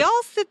are. loser. We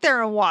all sit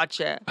there and watch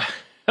it.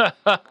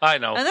 I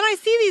know. And then I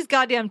see these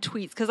goddamn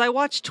tweets because I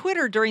watch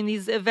Twitter during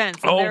these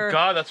events. And Oh,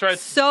 God, that's right.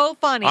 So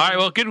funny. All right,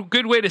 well,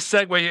 good way to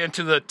segue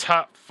into the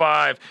top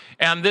 5.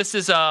 And this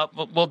is,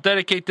 we'll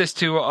dedicate this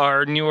to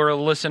our newer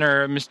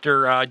listener,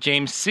 Mr.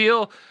 James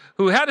Seal,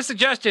 who had a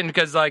suggestion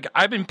because, like,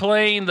 I've been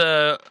playing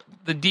the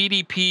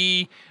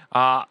DDP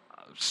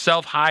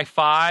self high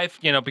 5,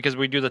 because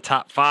we do the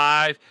top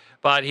 5.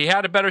 But he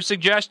had a better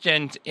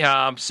suggestion.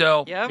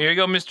 So Here you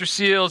go, Mr.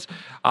 Seals.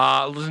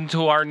 Listen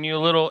to our new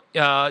little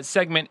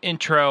segment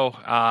intro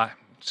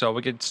so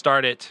we could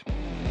start it.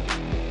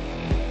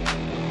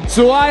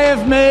 So I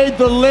have made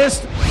the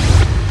list.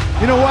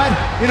 You know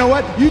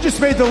what? You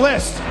just made the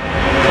list.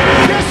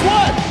 Guess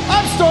what?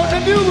 I'm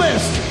starting a new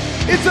list.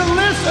 It's a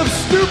list of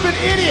stupid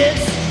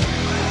idiots,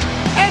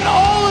 and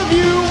all of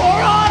you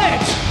are on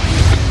it.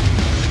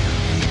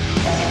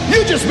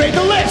 You just made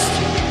the list.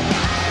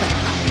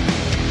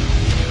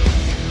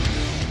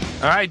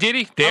 All right,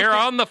 Diddy, they're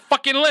on the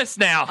fucking list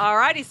now. All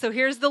righty, so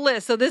here's the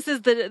list. So this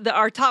is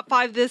our top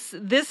 5.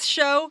 This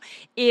show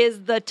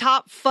is the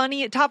top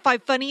 5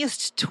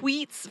 funniest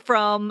tweets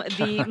from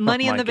the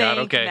Money in the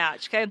Bank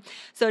match. Okay,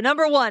 so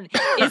number 1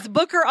 is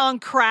Booker on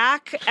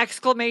crack? ! Yes.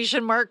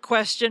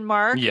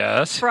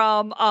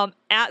 From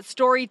at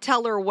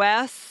Storyteller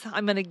Wes.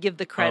 I'm going to give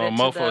the credit.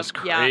 Mofo's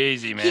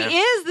crazy, man. He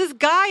is. This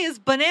guy is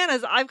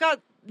bananas.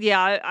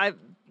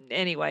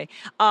 Anyway.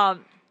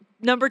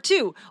 Number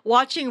 2,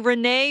 watching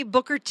Renee,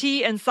 Booker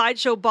T, and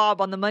Sideshow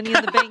Bob on the Money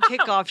in the Bank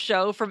kickoff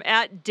show from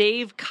at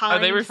Dave Kind. Are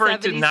they referring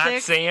to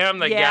not Sam,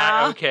 the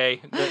guy? Okay.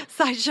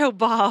 Sideshow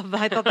Bob.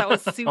 I thought that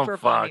was super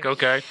funny.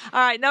 Okay. All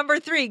right, number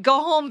 3,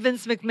 go home,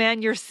 Vince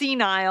McMahon, you're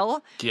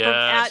senile. Yes. From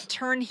at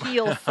Turn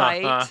Heel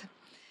site.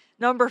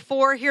 Number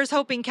 4, here's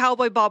hoping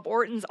Cowboy Bob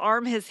Orton's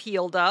arm has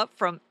healed up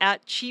from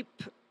at Cheap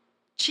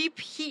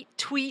Heat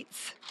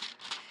Tweets.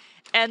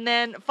 And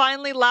then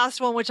finally,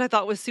 last one, which I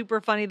thought was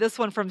super funny. This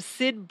one from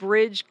Sid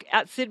Bridge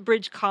at Sid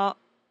Bridge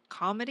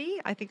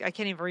Comedy. I think I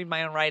can't even read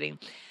my own writing.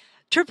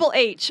 Triple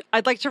H,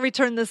 I'd like to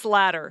return this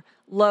ladder.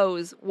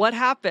 Lowe's, what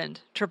happened?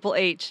 Triple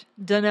H,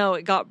 dunno,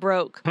 it got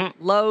broke.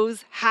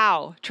 Lowe's,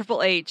 how?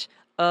 Triple H,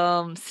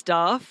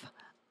 stuff.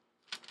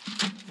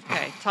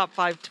 Okay, top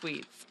 5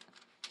 tweets.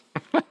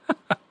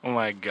 Oh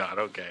my God.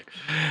 Okay.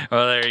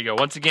 Well, there you go.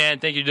 Once again,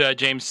 thank you to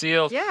James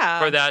Seal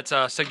for that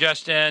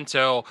suggestion.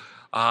 So.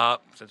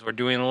 Since we're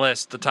doing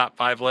the top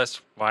 5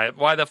 list,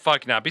 why the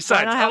fuck not?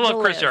 Besides, I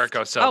love Chris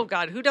Jericho. So, oh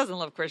God, who doesn't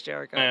love Chris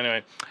Jericho?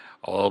 Anyway,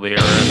 I'll be right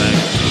back.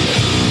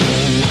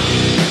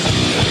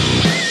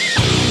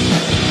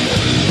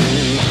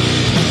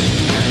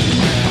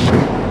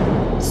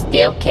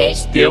 Steel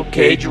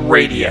Cage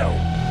Radio.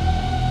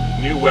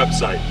 New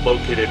website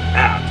located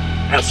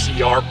at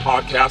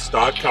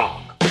scrpodcast.com.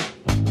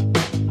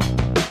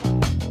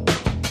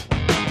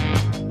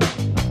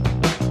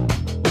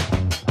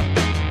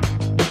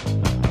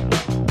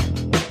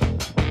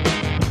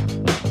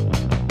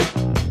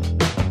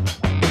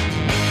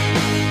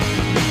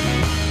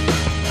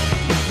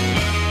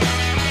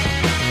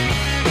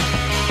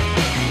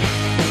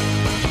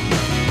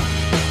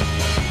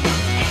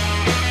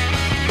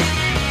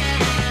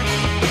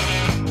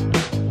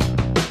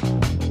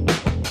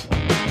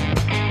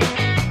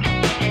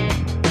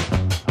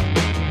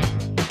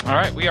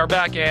 We are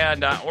back,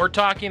 and we're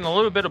talking a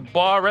little bit of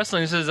bar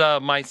wrestling. This is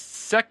my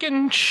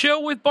second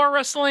show with bar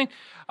wrestling.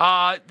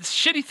 The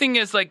shitty thing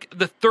is, like,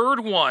 the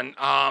third one,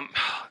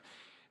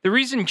 the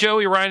reason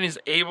Joey Ryan is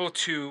able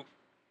to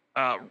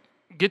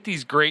get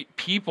these great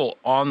people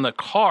on the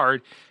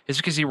card is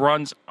because he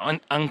runs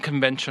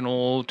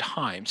unconventional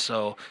time.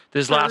 So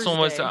this last one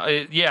was,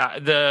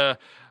 the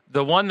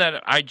one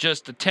that I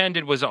just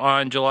attended was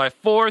on July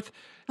 4th.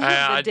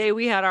 The day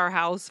we had our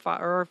house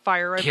fire.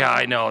 Yeah,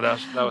 I know. That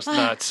was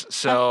nuts.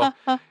 So,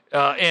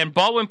 and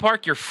Baldwin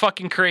Park, you're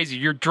fucking crazy.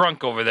 You're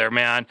drunk over there,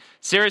 man.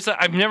 Seriously,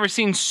 I've never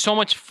seen so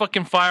much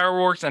fucking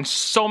fireworks and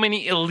so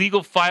many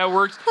illegal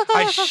fireworks.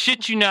 I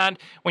shit you not.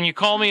 When you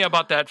call me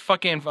about that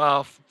fucking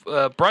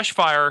brush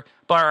fire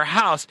by our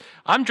house,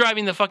 I'm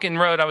driving the fucking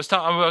road. I was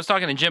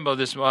talking to Jimbo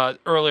this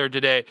earlier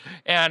today,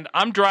 and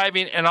I'm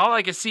driving, and all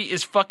I can see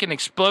is fucking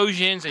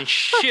explosions and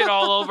shit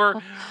all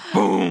over.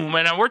 Boom!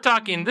 And we're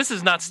talking. This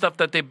is not stuff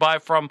that they buy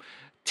from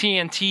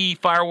TNT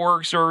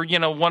Fireworks or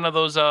one of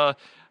those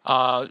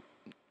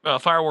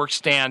fireworks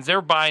stands.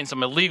 They're buying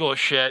some illegal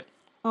shit.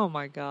 Oh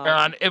my God.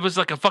 And it was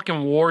like a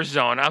fucking war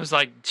zone. I was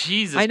like,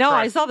 Jesus I know.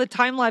 Christ. I saw the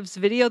time-lapse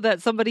video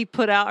that somebody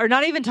put out, or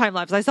not even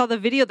time-lapse. I saw the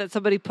video that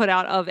somebody put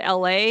out of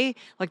LA,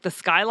 like the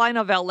skyline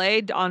of LA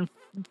on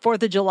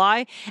 4th of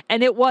July.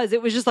 And it was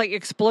just like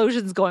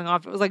explosions going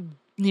off. It was like,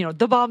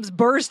 the bombs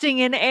bursting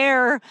in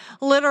air,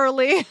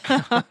 literally.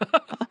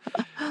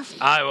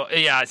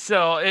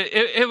 So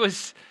it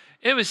was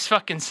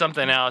fucking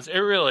something else. It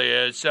really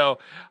is. So,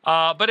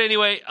 but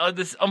anyway,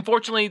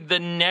 unfortunately, the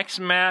next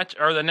match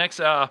or the next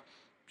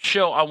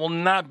show, I will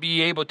not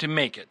be able to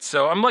make it.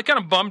 So I'm like kind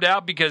of bummed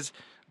out because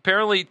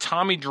apparently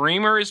Tommy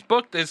Dreamer is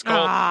booked. It's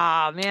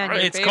called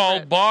it's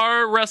called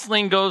Bar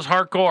Wrestling Goes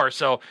Hardcore.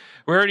 So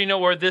we already know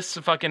where this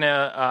fucking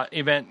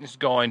event is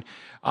going.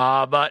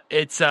 But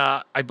it's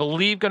I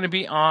believe going to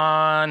be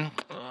on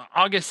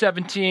August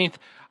 17th.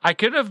 I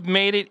could have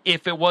made it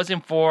if it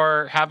wasn't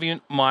for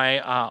having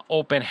my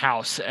open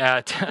house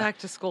at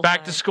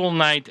back to school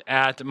night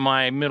at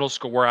my middle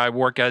school where I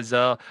work as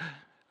a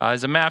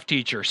math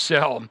teacher.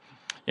 So,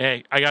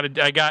 hey,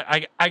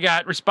 I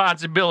got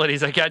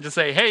responsibilities. I got to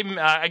say, hey,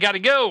 I got to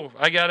go.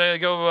 I got to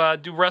go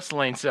do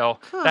wrestling. So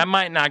that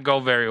might not go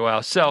very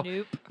well. So,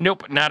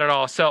 nope, not at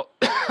all. So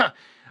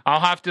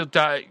I'll have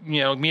to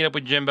meet up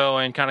with Jimbo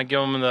and kind of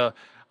give him the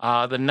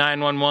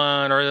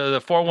 911 or the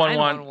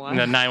 411,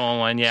 the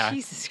 911. Yeah,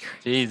 Jesus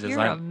Christ, you're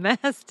a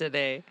mess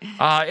today.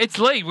 It's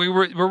late. We're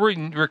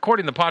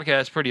recording the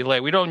podcast pretty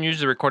late. We don't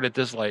usually record it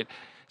this late.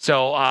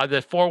 So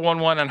the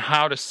 411 on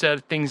how to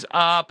set things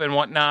up and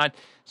whatnot.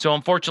 So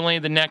unfortunately,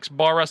 the next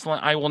bar wrestling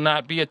I will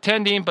not be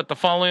attending, but the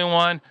following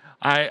one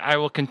I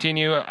will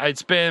continue.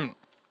 It's been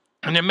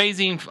an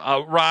amazing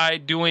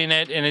ride doing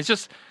it, and it's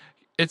just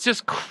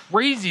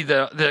crazy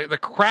the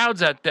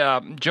crowds that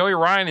Joey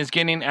Ryan is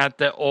getting at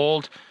the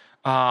old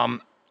lodge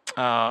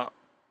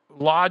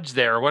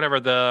there, or whatever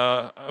what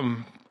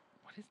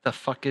the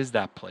fuck is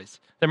that place?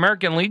 The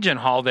American Legion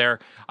Hall there.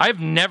 I've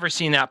never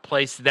seen that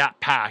place that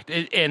packed,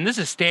 and this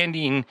is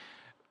standing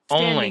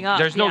only. Up,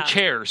 there's no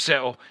chairs,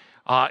 so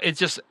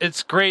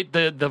it's great.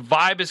 The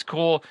vibe is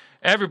cool.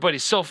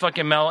 Everybody's so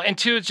fucking mellow, and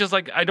two, it's just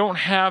like I don't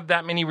have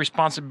that many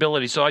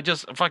responsibilities, so I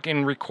just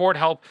fucking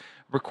help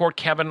record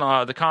Kevin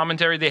the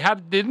commentary. They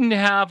didn't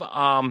have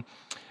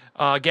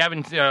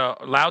Gavin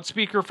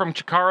loudspeaker from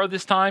Chikara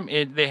this time.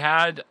 They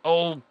had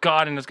and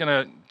it's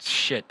gonna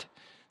shit.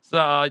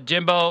 So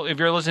Jimbo, if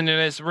you're listening to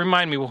this,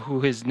 remind me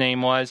who his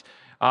name was.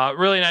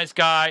 Really nice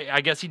guy.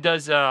 I guess he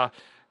does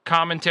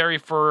commentary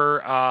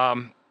for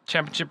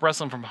Championship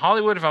Wrestling from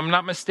Hollywood, if I'm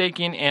not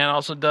mistaken, and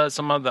also does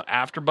some of the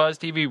AfterBuzz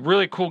TV.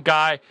 Really cool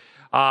guy.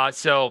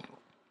 So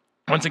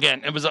once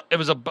again, it was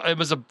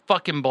a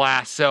fucking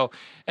blast. So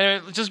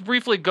anyway, just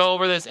briefly go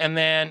over this, and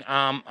then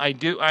I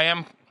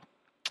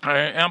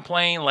am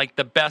playing like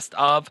the best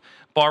of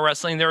bar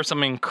wrestling. There were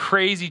some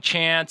crazy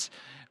chants,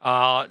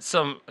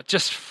 some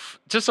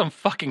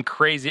fucking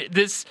crazy.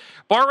 This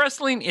bar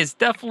wrestling is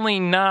definitely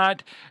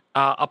not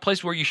a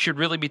place where you should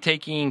really be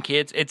taking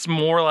kids. It's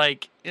more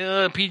like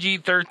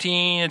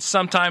PG-13. It's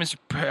sometimes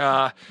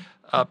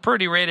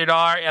pretty rated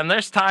R, and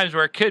there's times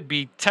where it could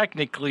be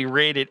technically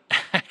rated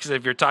X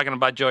if you're talking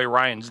about Joey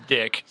Ryan's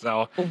dick.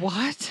 So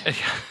what?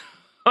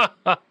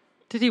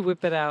 Did he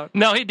whip it out?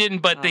 No, he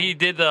didn't. But he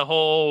did the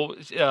whole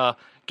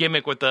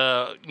gimmick with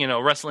the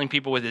wrestling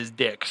people with his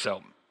dick.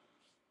 So.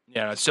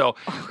 Yeah, so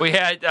we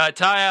had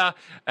Taya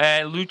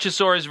and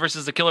Luchasaurus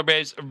versus the Killer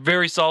Babes. A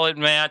very solid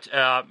match.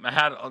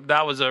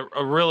 That was a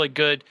really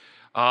good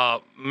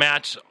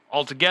match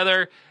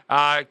altogether.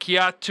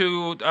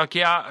 Kyaku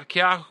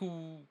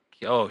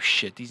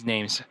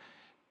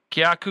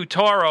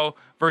Toro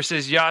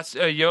versus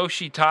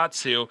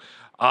Yoshitatsu.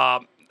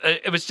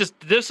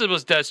 This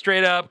was the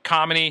straight up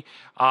comedy,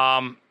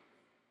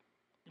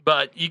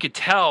 but you could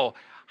tell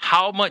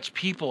how much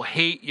people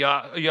hate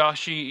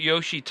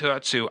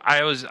Yoshitatsu.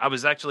 I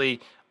was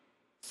actually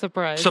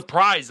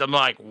surprised. I'm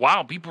like,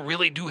 wow, people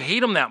really do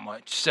hate him that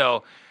much.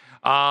 So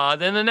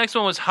then the next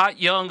one was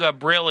Hot Young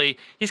Brilly.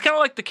 He's kind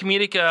of like the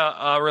comedic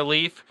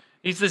relief.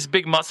 He's this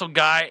big muscle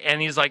guy, and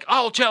he's like,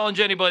 I'll challenge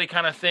anybody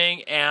kind of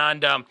thing.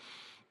 And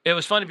it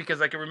was funny because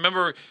I can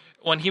remember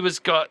when he was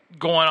going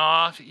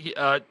off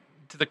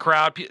to the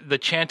crowd, the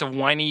chant of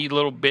whiny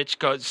little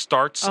bitch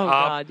starts up.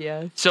 God,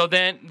 yes. So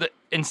then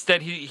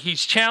instead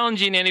he's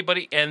challenging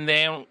anybody, and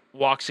then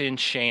walks in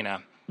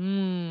Shayna.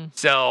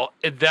 So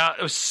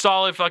that was a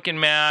solid fucking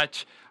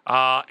match.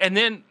 And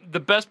then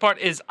the best part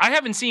is I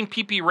haven't seen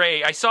PP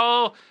Ray. I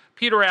saw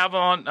Peter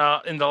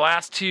Avalon in the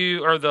last two,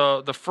 or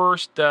the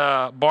first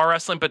bar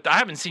wrestling, but I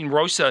haven't seen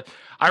Rosa.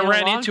 I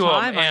ran into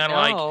him, and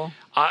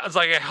I was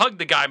like, I hugged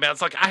the guy, man.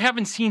 It's like I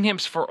haven't seen him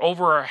for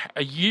over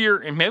a year,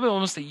 and maybe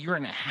almost a year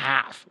and a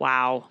half.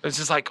 Wow. It's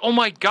just like, oh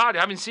my God, I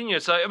haven't seen you.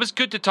 So it was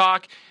good to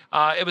talk.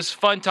 It was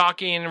fun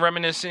talking and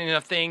reminiscing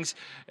of things.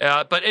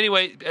 But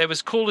anyway, it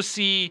was cool to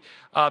see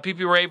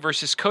PP Ray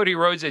versus Cody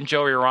Rhodes and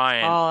Joey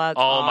Ryan. Oh, that's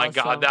awesome. My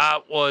God,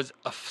 that was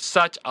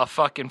such a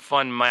fucking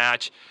fun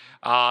match.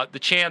 The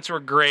chants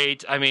were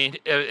great. I mean,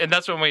 and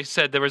that's when we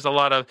said there was a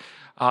lot of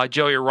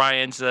Joey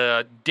Ryan's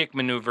dick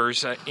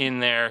maneuvers in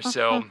there.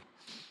 So,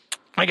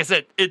 like I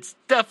said, it's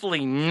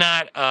definitely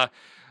not a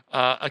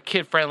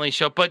kid-friendly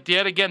show. But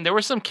yet again, there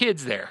were some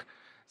kids there.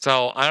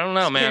 So, I don't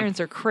know, man. Parents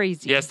are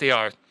crazy. Yes, they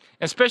are.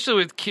 Especially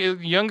with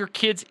younger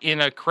kids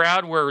in a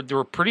crowd where they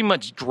were pretty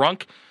much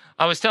drunk.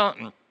 I was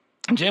telling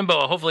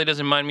Jimbo, hopefully he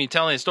doesn't mind me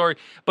telling the story,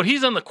 but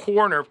he's on the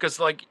corner because,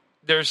 like,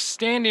 there's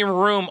standing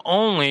room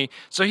only,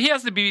 so he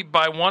has to be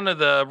by one of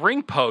the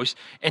ring posts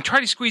and try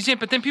to squeeze in.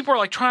 But then people are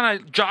like trying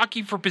to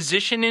jockey for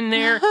position in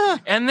there,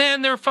 and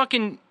then they're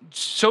fucking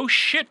so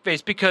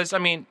shit-faced because, I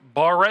mean,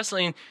 bar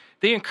wrestling,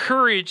 they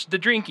encourage the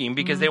drinking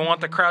because they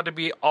want the crowd to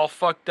be all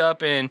fucked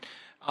up and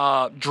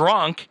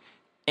drunk.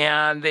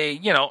 And they,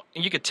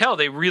 you could tell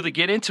they really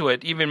get into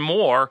it even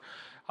more.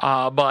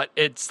 But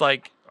it's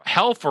like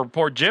hell for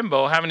poor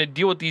Jimbo having to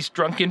deal with these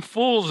drunken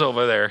fools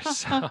over there.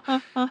 So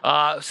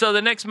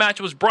the next match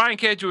was Brian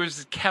Cage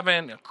versus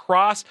Kevin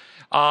Cross.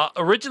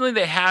 Originally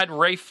they had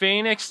Ray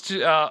Phoenix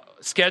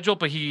scheduled,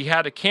 but he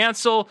had to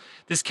cancel.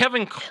 This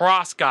Kevin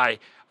Cross guy,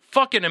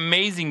 fucking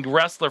amazing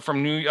wrestler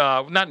from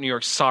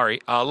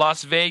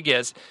Las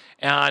Vegas.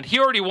 And he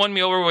already won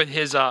me over with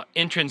his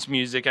entrance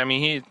music. I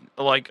mean, he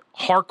like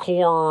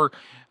hardcore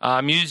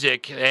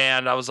music,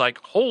 and I was like,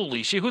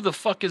 holy shit, who the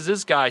fuck is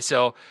this guy?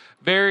 So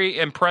very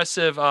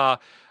impressive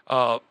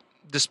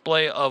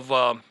display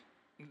of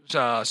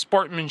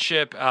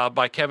sportsmanship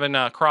by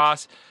Kevin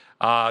Cross.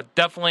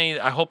 Definitely,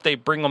 I hope they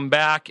bring him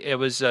back. It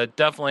was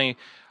definitely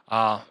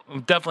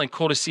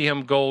cool to see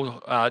him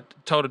go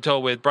toe to toe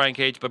with Brian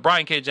Cage, but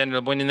Brian Cage ended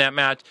up winning that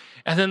match.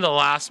 And then the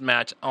last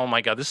match, oh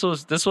my god, this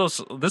was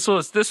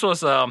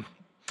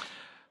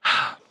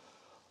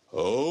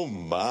Oh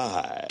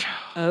my.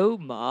 Oh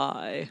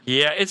my.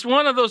 Yeah, it's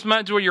one of those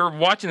matches where you're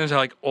watching this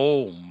like,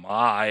 oh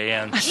my,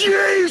 and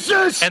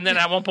Jesus! And then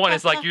at one point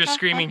it's like you're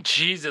screaming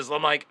Jesus.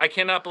 I'm like, I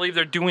cannot believe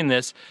they're doing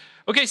this.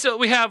 Okay, so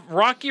we have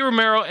Rocky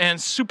Romero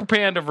and Super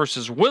Panda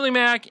versus Willie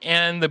Mack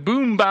and the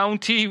Boom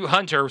Bounty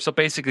Hunter. So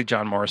basically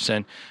John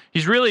Morrison.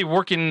 He's really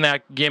working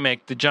that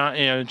gimmick, the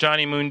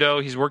Johnny Mundo.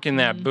 He's working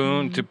that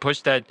boom to push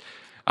that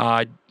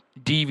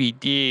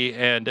DVD,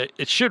 and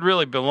it should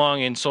really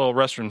belong in Soil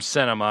Restroom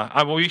Cinema.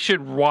 We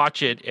should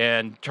watch it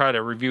and try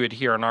to review it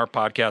here on our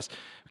podcast,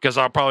 because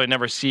I'll probably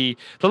never see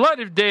the light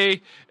of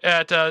day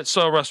at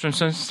Soil Restroom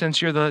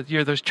since you're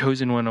the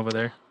chosen one over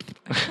there.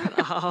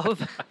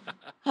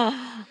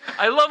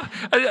 I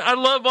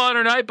love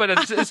Honor Night, but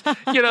it's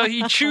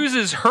he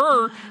chooses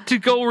her to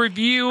go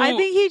review. I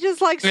think he just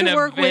likes to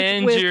work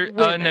with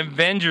an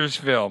Avengers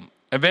film,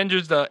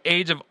 Avengers: The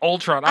Age of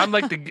Ultron. I'm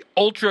like the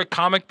ultra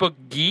comic book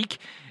geek.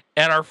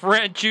 And our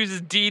friend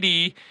chooses Dee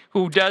Dee,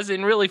 who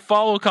doesn't really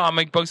follow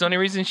comic books. The only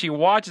reason she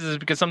watches is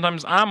because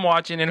sometimes I'm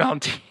watching it on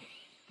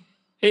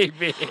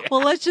TV.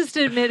 Well, let's just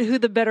admit who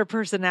the better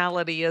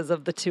personality is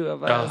of the two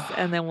of us,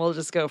 and then we'll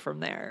just go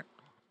from there.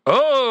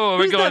 Oh,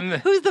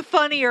 who's the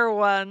funnier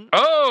one?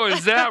 Oh,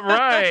 is that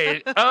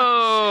right?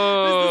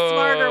 Oh. Who's the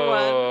smarter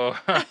one?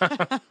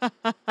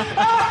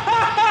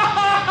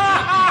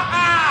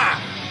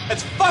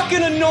 That's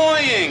fucking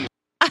annoying.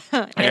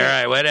 All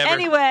right, whatever.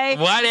 Anyway.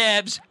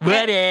 Whatevs.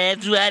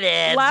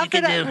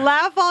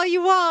 Laugh all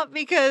you want,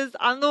 because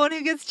I'm the one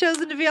who gets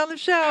chosen to be on the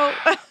show.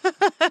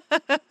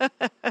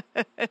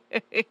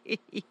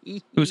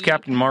 Who's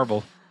Captain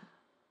Marvel?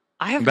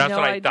 I have That's no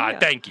what I idea. thought.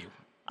 Thank you.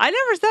 I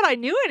never said I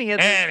knew any of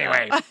this.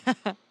 Anyway. I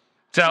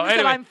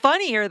said I'm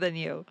funnier than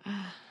you.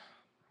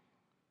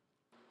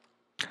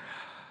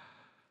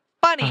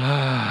 Funny.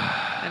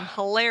 And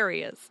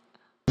hilarious.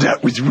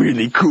 That was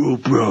really cool,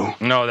 bro.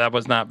 No, that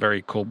was not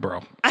very cool,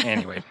 bro.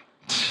 Anyway.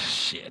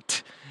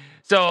 Shit.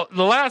 So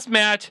the last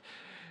match,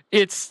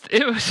 it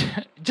was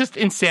just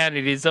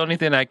insanity. It's the only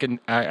thing I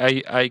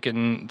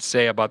can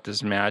say about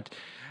this match.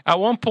 At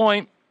one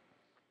point,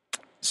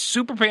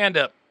 Super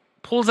Panda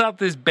pulls out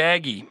this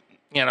baggie,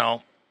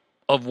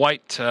 of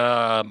white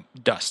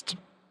dust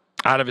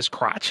out of his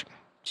crotch.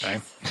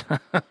 Okay?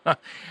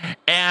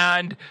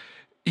 And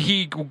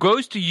he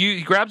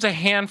grabs a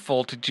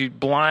handful to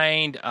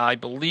blind, I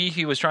believe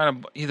he was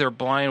trying to either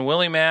blind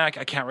Willie Mack,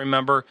 I can't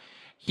remember.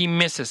 He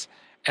misses,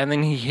 and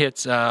then he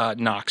hits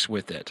Knox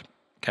with it.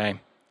 Okay?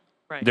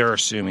 Right. They're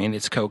assuming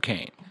it's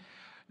cocaine.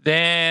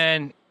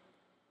 Then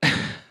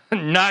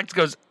Knox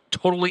goes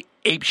totally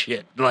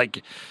apeshit.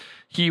 Like,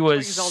 he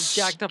was all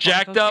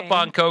jacked up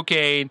on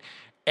cocaine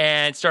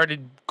and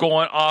started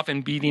going off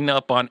and beating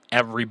up on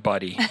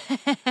everybody.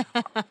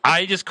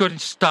 I just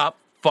couldn't stop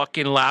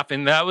fucking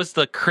laughing. That was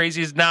the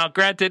craziest. Now,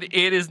 granted,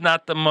 it is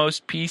not the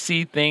most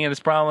PC thing, and it's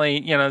probably,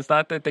 it's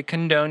not that they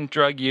condone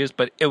drug use,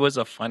 but it was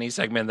a funny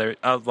segment there.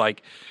 I was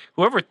like,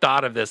 whoever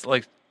thought of this,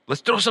 like, let's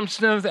throw some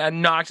stuff at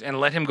Knox and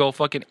let him go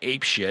fucking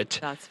ape shit.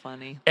 That's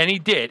funny. And he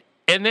did.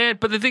 And then,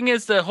 but the thing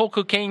is, the whole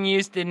cocaine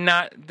use did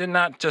not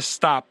just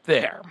stop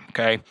there.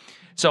 Okay.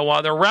 So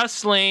while they're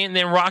wrestling,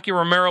 then Rocky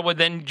Romero would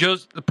then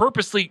just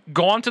purposely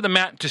go onto the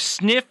mat to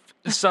sniff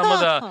some of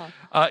the,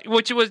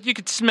 which it was, you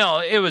could smell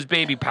it was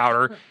baby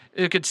powder.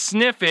 You could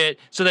sniff it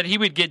so that he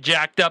would get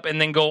jacked up and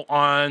then go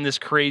on this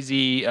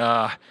crazy,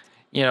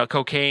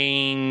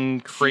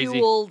 cocaine crazy.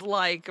 Fueled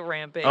like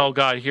rampage. Oh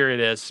God, here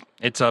it is.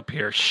 It's up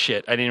here.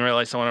 Shit, I didn't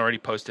realize someone already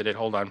posted it.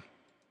 Hold on.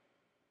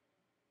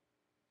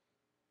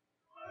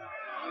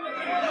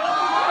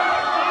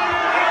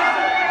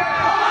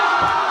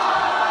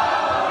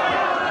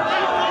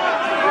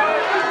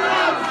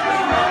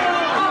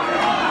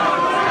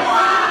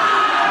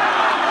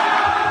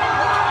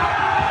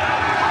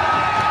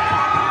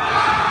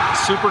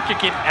 Super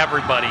kicking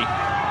everybody.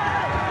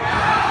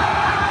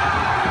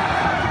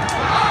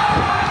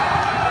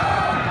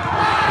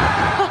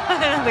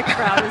 The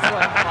crowd is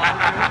going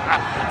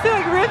bonkers. So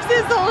he rips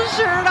his whole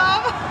shirt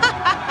off.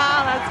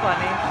 That's That's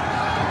funny.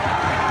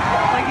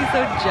 Like he's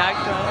so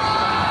jacked up.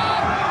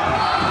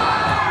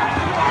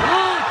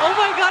 Oh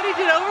my God, he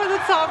did over the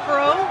top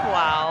rope.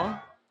 Wow.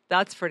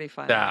 That's pretty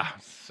funny. Yeah.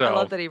 So I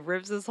love that he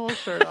rips his whole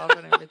shirt off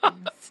and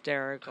everything.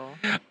 Hysterical.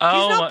 Oh,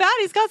 He's not bad.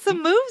 He's got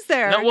some moves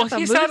there. No, well, Some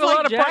he's moves had a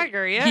lot of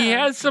Jagger, practice. yeah. He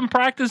has some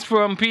practice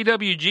from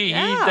PWG.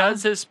 Yeah. He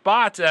does his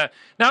spots. Not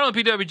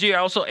only PWG,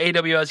 also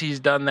AWS. He's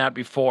done that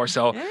before.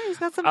 So Yeah, he's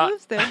got some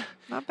moves there.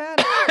 Not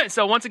bad.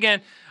 So once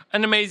again,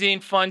 an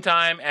amazing, fun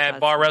time at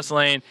Bar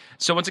Wrestling.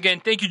 So once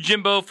again, thank you,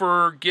 Jimbo,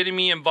 for getting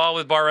me involved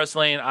with Bar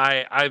Wrestling.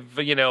 I've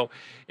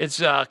it's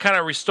kind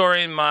of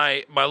restoring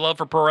my love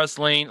for pro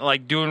wrestling,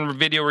 like doing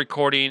video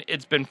recording.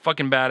 It's been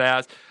fucking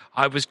badass.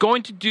 I was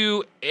going to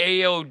do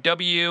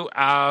AOW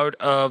out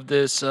of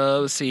this.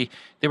 Let's see,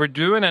 they were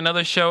doing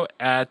another show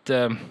at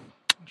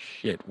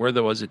where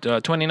was it?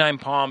 29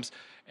 Palms.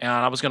 And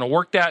I was going to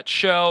work that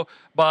show,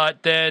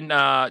 but then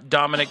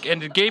Dominic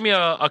gave me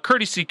a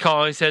courtesy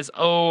call. He says,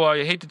 "Oh,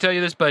 I hate to tell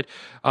you this, but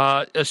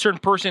a certain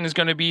person is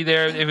going to be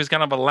there." It was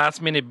kind of a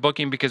last-minute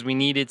booking because we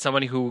needed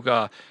somebody who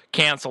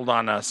canceled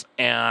on us.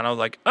 And I was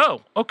like,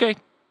 "Oh, okay,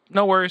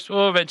 no worries.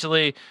 Well,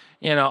 eventually,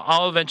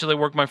 I'll eventually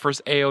work my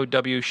first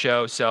AOW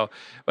show." So,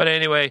 but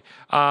anyway,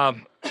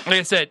 like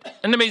I said,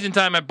 an amazing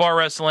time at Bar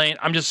Wrestling.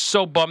 I'm just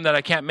so bummed that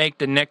I can't make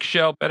the next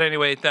show. But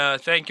anyway,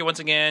 thank you once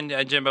again,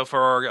 Jimbo,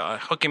 for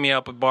hooking me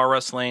up with Bar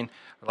Wrestling.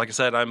 Like I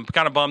said, I'm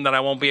kind of bummed that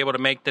I won't be able to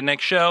make the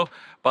next show,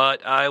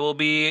 but I will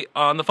be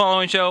on the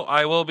following show.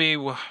 I will be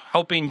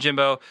helping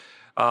Jimbo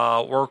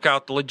work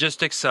out the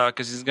logistics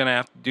because he's going to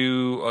have to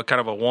do a kind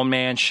of a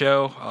one-man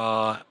show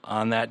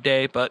on that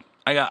day. But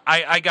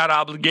I got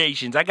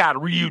obligations. I got a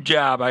real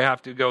job I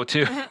have to go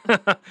to.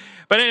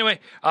 But anyway,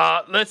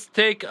 let's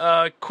take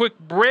a quick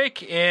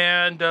break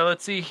and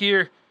let's see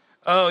here.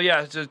 Oh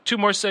yeah, so 2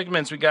 more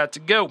segments we got to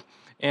go,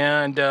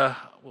 and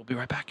we'll be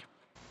right back.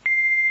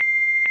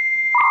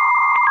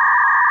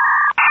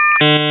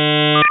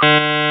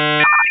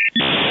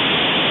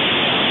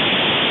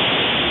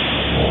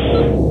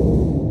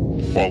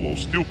 Follow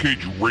Steel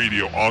Cage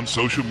Radio on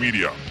social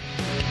media.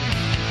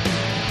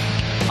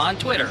 On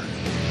Twitter,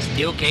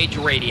 Steel Cage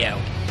Radio.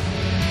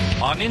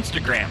 On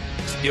Instagram,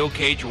 Steel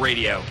Cage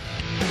Radio.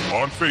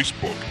 On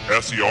Facebook,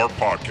 SER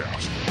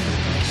Podcast.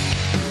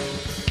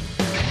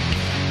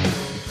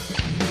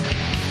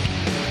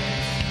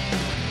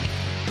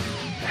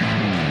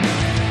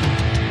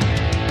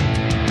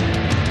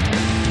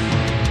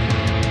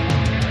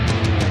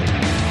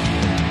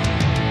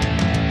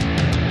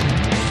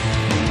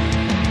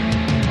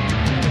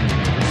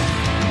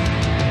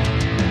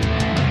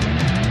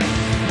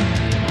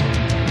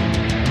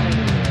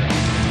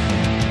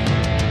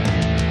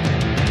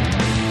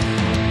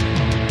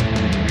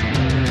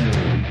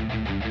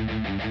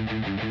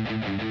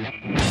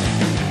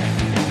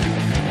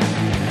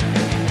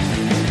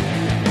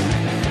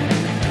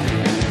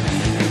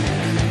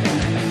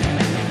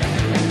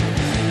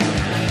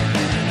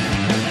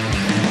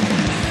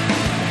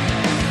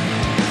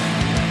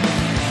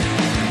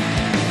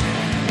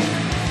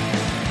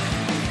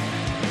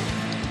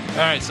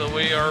 All right, so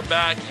we are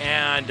back,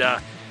 and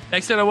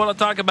next thing I want to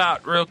talk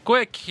about real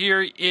quick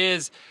here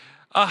is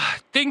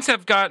things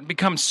have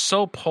become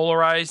so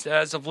polarized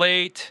as of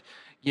late.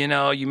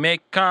 You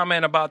make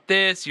comment about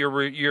this,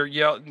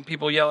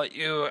 people yell at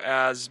you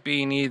as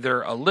being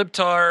either a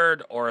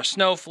libtard or a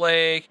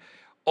snowflake,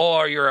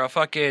 or you're a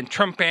fucking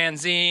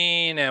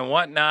Trumpanzine and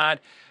whatnot.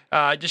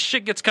 Just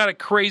shit gets kind of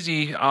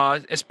crazy,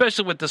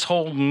 especially with this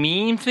whole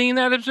meme thing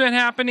that has been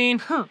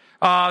happening.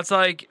 It's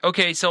like,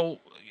 okay, so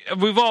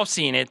we've all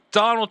seen it.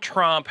 Donald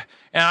Trump,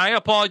 and I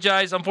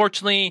apologize.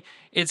 Unfortunately,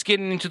 it's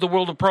getting into the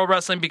world of pro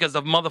wrestling because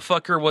the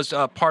motherfucker was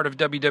part of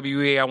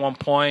WWE at one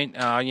point.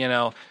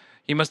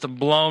 He must have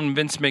blown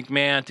Vince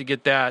McMahon to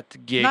get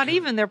that gig. Not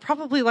even. They're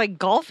probably like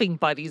golfing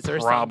buddies or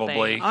Probably.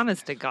 something.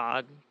 Honest to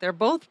God. They're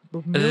both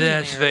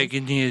That's fake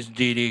news,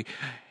 Didi.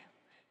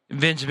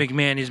 Vince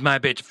McMahon is my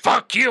bitch.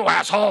 Fuck you,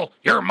 asshole.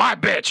 You're my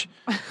bitch.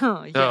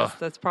 Yes,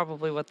 that's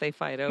probably what they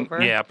fight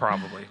over. Yeah,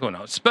 probably. Who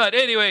knows? But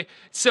anyway,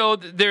 so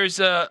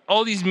there's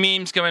all these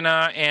memes coming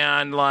out,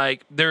 and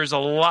like there's a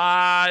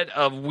lot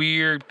of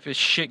weird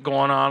shit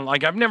going on.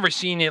 Like I've never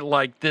seen it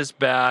like this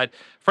bad.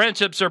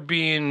 Friendships are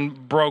being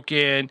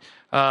broken.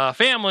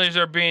 Families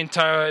are being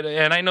tied,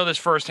 and I know this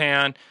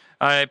firsthand.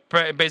 I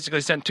basically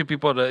sent 2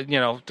 people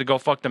to go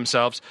fuck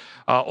themselves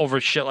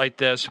over shit like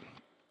this.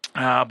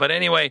 But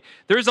anyway,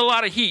 there's a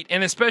lot of heat,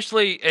 and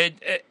especially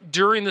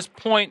during this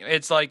point,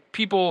 it's like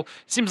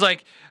seems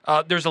like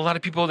there's a lot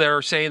of people that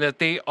are saying that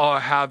they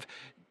have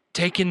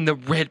taken the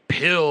red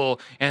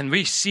pill, and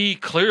we see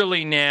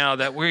clearly now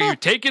that where you're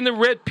taking the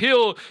red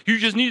pill, you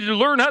just need to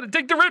learn how to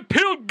take the red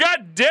pill,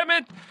 god damn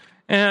it!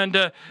 And,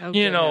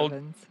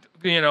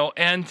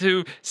 and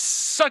to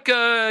suck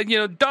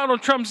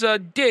Donald Trump's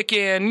dick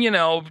and,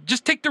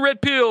 just take the red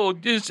pill.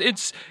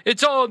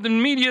 It's all, the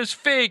media's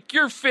fake.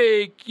 You're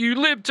fake. You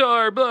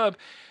libtard, blah.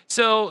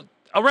 So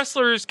a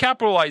wrestler is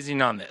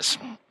capitalizing on this.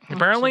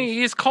 Apparently,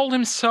 he's called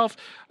himself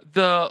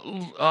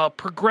the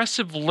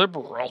progressive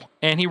liberal,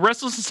 and he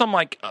wrestles in some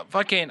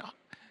fucking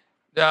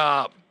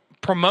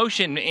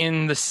promotion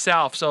in the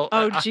South. So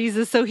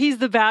Jesus! So he's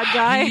the bad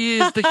guy. He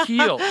is the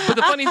heel. But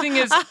the funny thing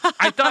is,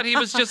 I thought he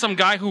was just some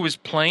guy who was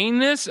playing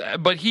this,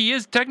 but he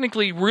is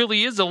technically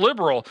really is a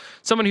liberal,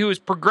 someone who is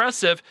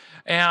progressive,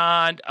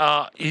 and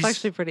he's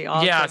actually pretty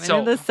awesome. Yeah, and so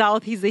in the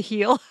South, he's a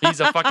heel. He's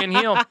a fucking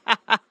heel.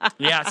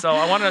 Yeah, so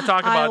I wanted to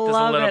talk about this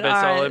a little bit.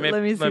 All so right,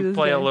 let me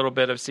play a little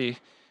bit of see.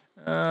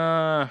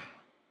 As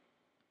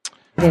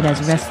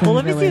wrestling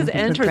let me see his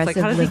entrance. Like,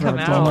 how does he come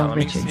out? Daniel Let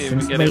me Richards see if we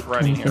since get late it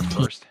running here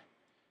 2015. first.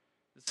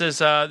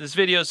 This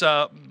video's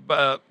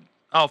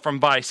from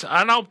Vice,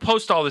 and I'll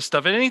post all this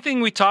stuff. And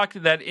anything we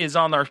talked that is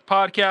on our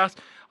podcast,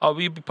 I'll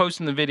be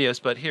posting the videos.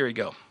 But here we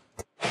go.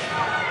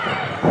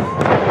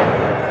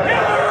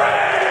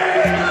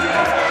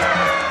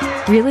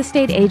 Real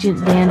estate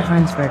agent Dan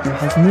Harnsberger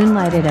has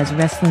moonlighted as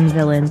wrestling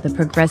villain the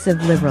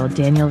progressive liberal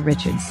Daniel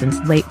Richards since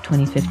late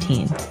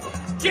 2015.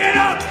 Get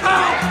up,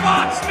 Kyle,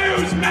 Fox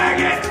News,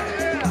 maggot!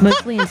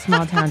 Mostly in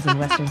small towns in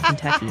western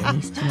Kentucky and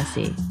East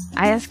Tennessee.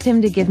 I asked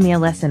him to give me a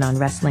lesson on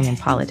wrestling and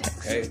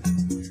politics. Okay.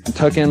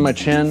 Tuck in my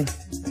chin,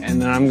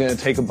 and then I'm going to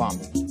take a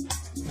bump.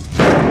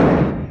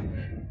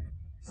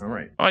 All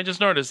right. I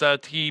just noticed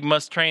that he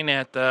must train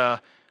at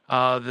the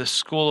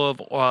school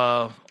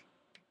of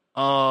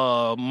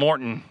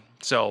Morton.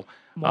 So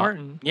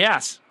Morton?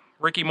 Yes,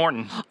 Ricky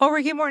Morton. Oh,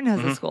 Ricky Morton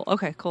has a school.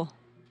 Okay, cool.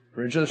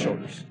 Bridge of the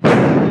shoulders.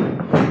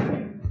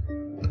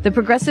 The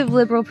progressive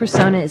liberal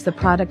persona is the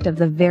product of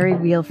the very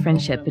real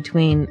friendship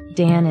between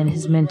Dan and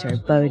his mentor,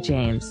 Bo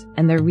James,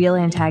 and their real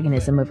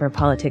antagonism over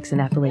politics and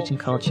Appalachian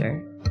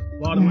culture.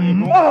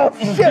 Oh,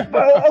 shit,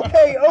 Bo.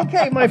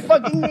 Okay, my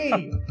fucking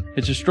knee.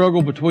 It's a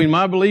struggle between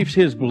my beliefs,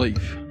 his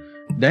belief.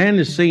 Dan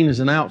is seen as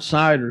an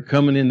outsider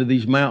coming into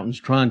these mountains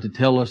trying to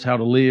tell us how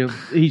to live.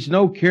 He's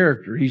no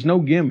character. He's no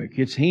gimmick.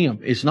 It's him.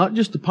 It's not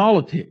just the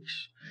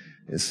politics.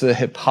 It's the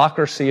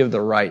hypocrisy of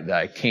the right that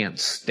I can't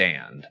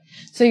stand.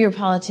 So your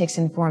politics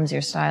informs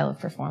your style of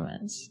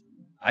performance?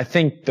 I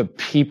think the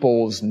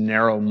people's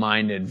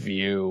narrow-minded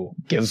view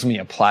gives me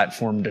a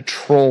platform to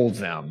troll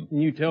them.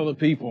 You tell the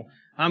people,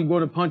 I'm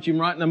going to punch him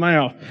right in the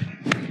mouth.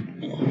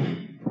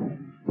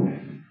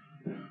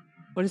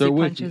 What does he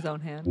punch his own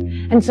hand?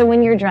 And so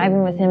when you're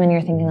driving with him and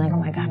you're thinking like, oh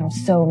my God, I'm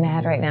so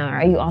mad right now,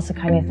 are you also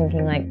kind of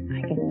thinking like,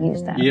 I could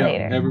use that later?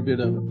 Yeah, every bit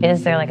of it.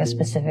 Is there like a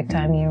specific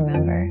time you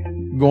remember?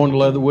 Going to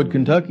Leatherwood,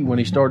 Kentucky when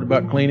he started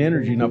about clean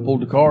energy, and I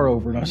pulled the car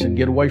over and I said,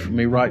 get away from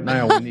me right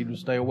now. We need to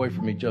stay away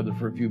from each other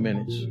for a few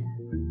minutes.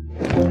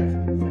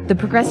 The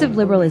progressive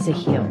liberal is a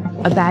heel,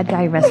 a bad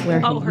guy wrestler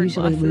who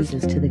usually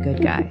loses to the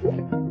good guy.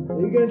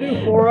 What are you going to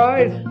do, Four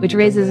Eyes? Which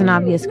raises an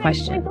obvious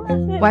question.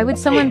 Why would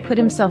someone put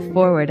himself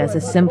forward as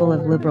a symbol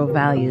of liberal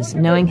values,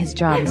 knowing his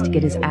job is to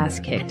get his ass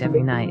kicked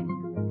every night?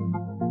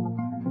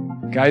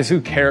 Guys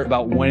who care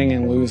about winning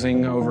and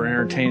losing over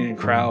entertaining a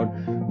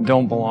crowd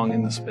don't belong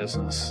in this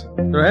business.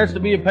 There has to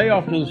be a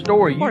payoff to the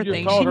story. Poor You just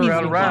thing, taught she her needs how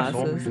to new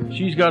wrestle. glasses.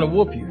 She's got to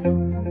whoop you.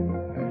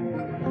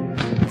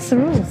 What's the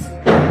rules?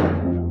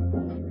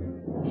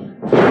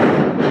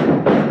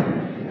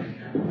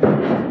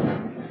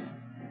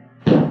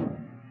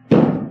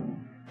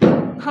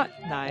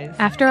 Nice.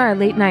 After our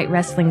late-night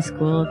wrestling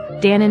school,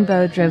 Dan and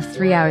Bo drove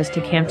 3 hours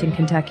to Campton,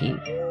 Kentucky.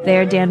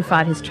 There, Dan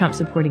fought his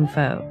Trump-supporting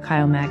foe,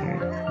 Kyle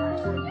Maggard.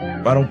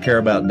 I don't care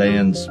about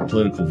Dan's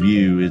political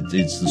view.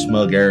 It's the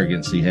smug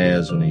arrogance he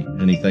has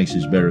when he thinks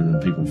he's better than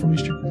people from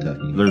Eastern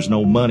Kentucky. There's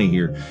no money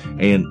here.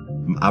 And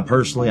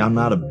I'm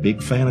not a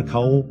big fan of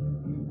coal,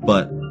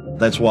 but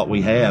that's what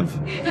we have.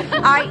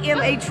 I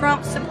am a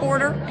Trump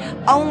supporter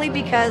only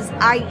because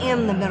I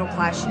am the middle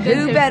class.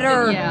 Who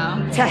better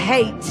to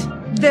hate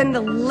than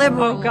the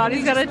liberal? Oh God,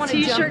 he's got a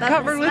T-shirt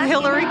covered with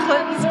Hillary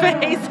Clinton's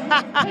face.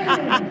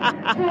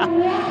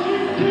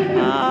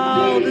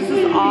 Oh, this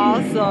is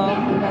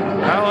awesome.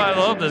 Oh, I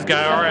love this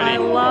guy already. I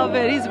love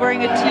it. He's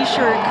wearing a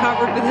T-shirt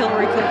covered with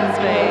Hillary Clinton's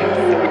face.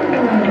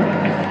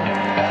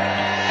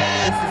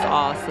 This is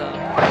awesome.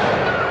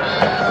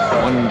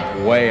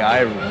 One way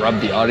I rub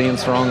the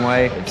audience the wrong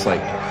way, it's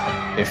like,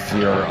 if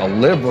you're a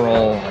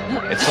liberal,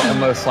 it's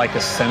almost like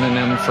a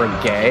synonym for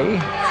gay.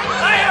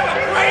 I have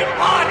a great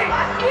body!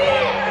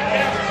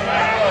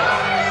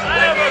 I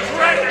have a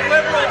great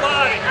liberal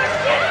body!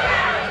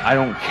 I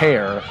don't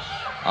care.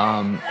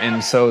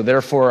 And so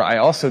therefore I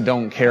also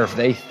don't care if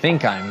they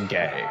think I'm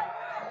gay.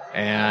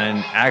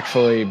 And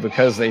actually,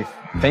 because they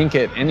think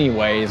it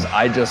anyways,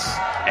 I just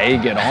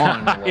egg it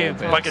on a little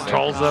bit. Fucking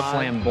trolls them.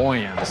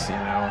 Flamboyance, you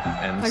know?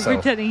 And Like so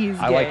pretending he's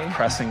I gay. like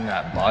pressing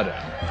that button.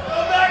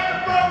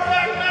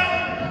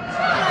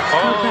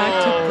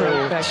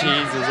 Oh,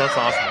 Jesus, that's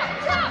awesome.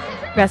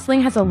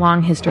 Wrestling has a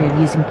long history of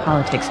using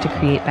politics to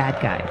create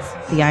bad guys.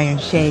 The Iron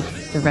Sheik,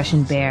 the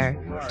Russian Bear,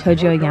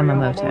 Tojo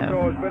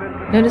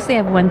Yamamoto. Notice they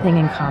have one thing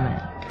in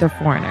common. They're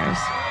foreigners.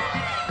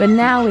 But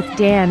now with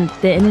Dan,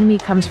 the enemy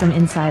comes from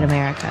inside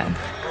America.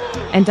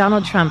 And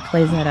Donald Trump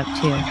plays that up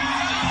too.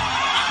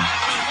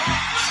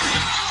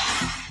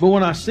 But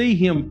when I see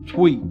him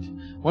tweet,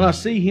 when I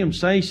see him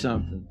say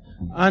something,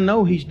 I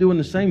know he's doing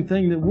the same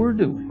thing that we're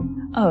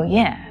doing. Oh,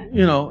 yeah.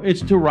 You know,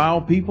 it's to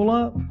rile people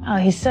up. Oh,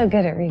 he's so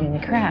good at reading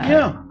the crowd.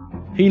 Yeah.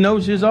 He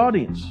knows his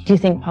audience. Do you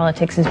think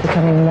politics is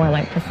becoming more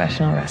like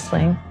professional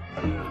wrestling?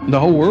 The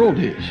whole world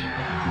is.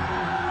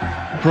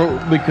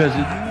 Because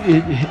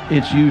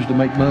it's used to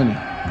make money.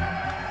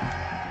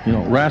 You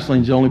know,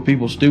 wrestling's the only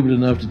people stupid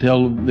enough to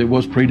tell them it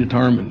was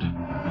predetermined.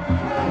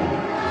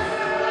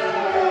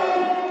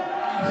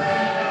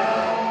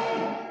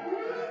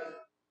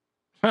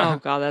 Oh,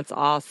 God, that's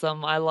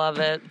awesome. I love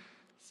it.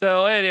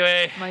 So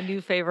anyway, my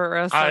new favorite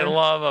wrestler. I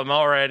love him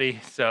already.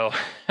 So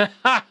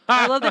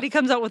I love that he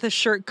comes out with a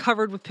shirt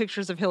covered with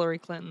pictures of Hillary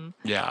Clinton.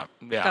 Yeah.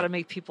 Got to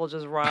make people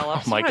just rile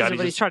up. Oh my God,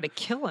 everybody's trying to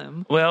kill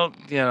him. Well,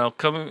 you know,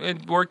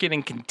 working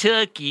in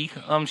Kentucky,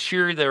 I'm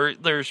sure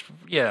there's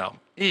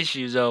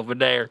issues over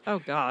there. Oh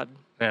God.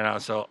 You know,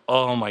 so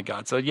oh my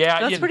God, so yeah,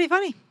 that's pretty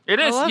funny. It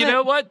is. You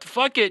know what?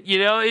 Fuck it. You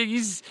know,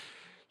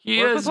 he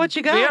Work has with what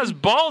you got. He has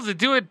balls to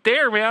do it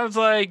there, man. I was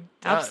like,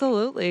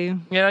 absolutely. You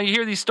know, you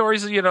hear these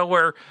stories, you know,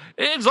 where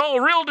it's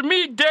all real to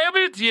me, damn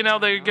it. You know,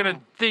 they're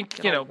gonna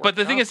think, you know. But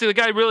the thing is, the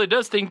guy really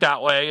does think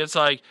that way. It's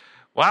like,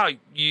 wow,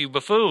 you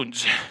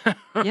buffoons.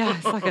 Yeah,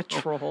 it's like a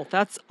troll.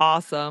 That's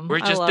awesome. We're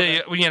just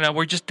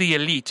we're just the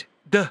elite,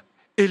 the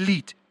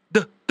elite.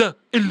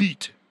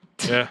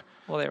 Yeah.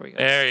 Well, there we go.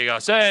 There you go.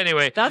 So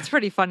anyway, that's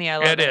pretty funny. I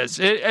love it. It is.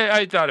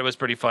 I thought it was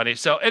pretty funny.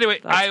 So anyway,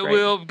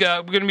 we're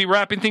going to be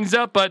wrapping things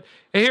up, but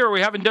here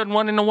we haven't done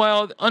one in a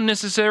while.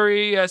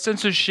 Unnecessary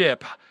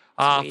censorship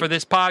for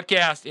this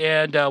podcast,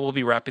 and we'll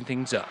be wrapping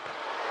things up.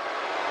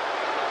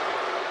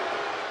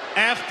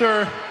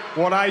 After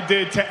what I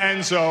did to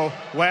Enzo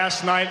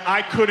last night,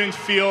 I couldn't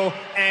feel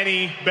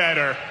any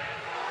better.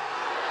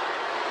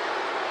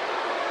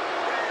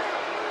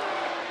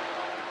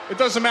 It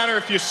doesn't matter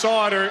if you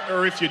saw it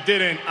or if you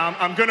didn't.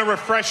 I'm going to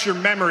refresh your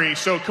memory.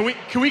 So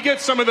can we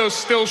get some of those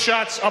still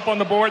shots up on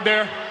the board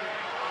there?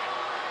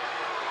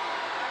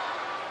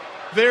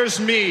 There's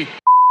me.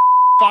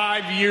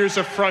 5 years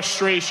of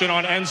frustration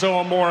on Enzo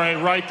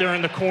Amore right there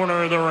in the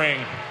corner of the ring.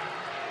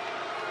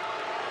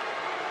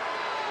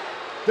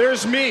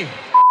 There's me.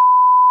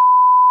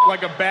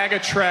 Like a bag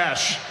of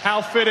trash.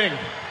 How fitting.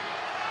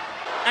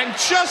 And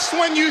just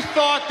when you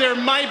thought there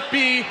might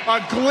be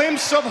a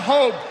glimpse of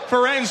hope for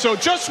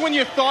Enzo, just when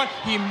you thought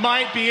he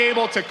might be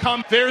able to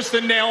come, there's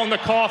the nail in the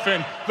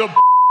coffin, the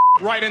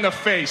right in the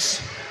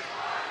face.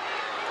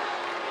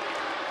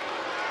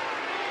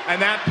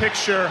 And that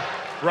picture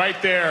right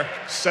there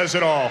says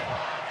it all.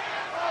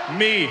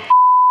 Me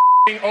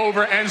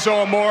over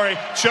Enzo Amore,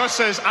 just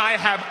as I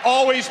have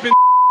always been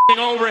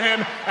over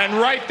him, and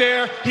right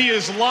there, he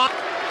is locked.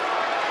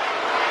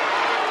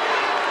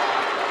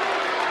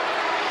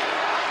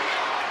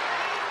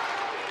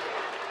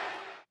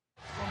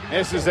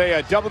 This is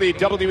a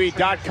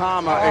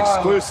WWE.com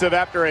exclusive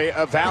after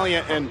a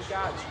valiant and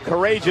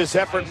courageous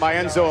effort by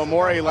Enzo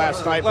Amore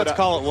last night. Let's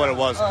call it what it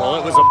was, Cole.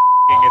 It was a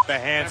at the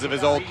hands of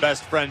his old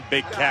best friend,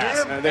 Big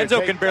Cass.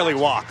 Enzo can barely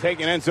walk.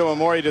 Taking Enzo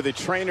Amore to the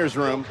trainer's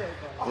room,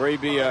 where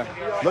he'd be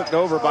looked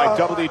over by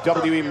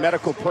WWE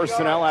medical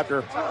personnel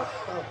after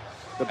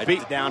the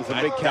beatdown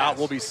from Big Cass.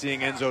 We'll be seeing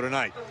Enzo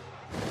tonight.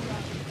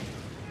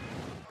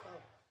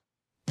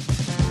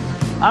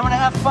 I'm going to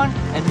have fun,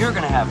 and you're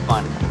going to have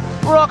fun.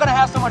 We're all going to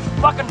have so much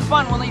fucking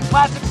fun we'll need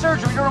plastic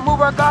surgery to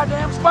remove our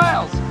goddamn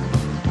smiles.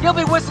 You'll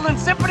be whistling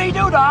Symphony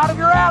Doodah out of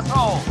your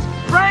assholes.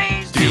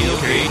 Praise Steel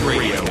Cage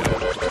Radio.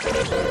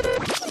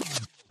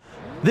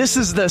 This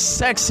is the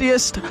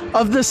sexiest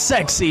of the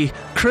sexy,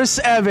 Chris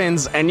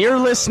Evans, and you're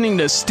listening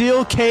to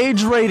Steel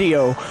Cage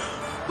Radio.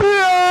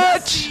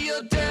 Bitch!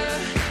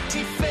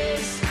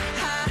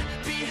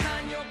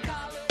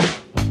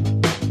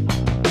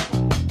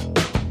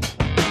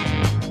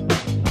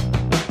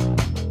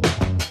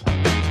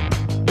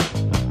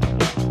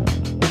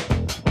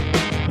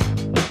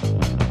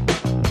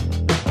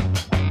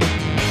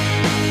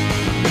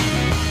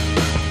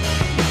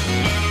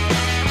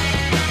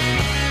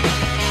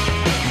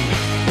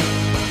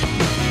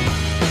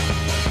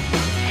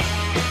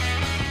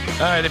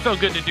 All right, it felt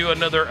good to do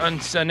another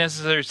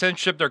unnecessary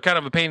censorship. They're kind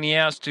of a pain in the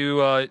ass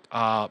to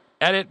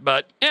edit,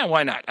 but yeah,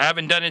 why not? I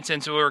haven't done it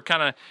since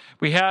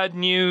we had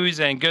news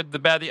and good, the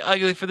bad, the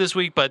ugly for this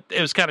week, but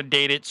it was kind of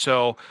dated,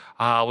 so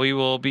we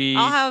will be...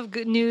 I'll have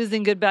good news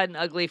and good, bad, and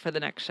ugly for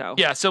the next show.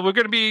 Yeah, so we're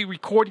going to be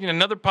recording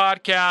another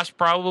podcast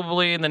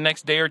probably in the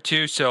next day or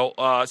two, so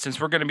since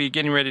we're going to be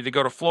getting ready to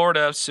go to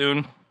Florida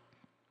soon,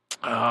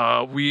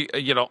 I'll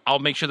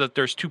make sure that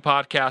there's 2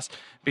 podcasts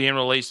being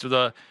released.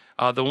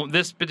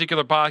 This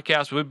particular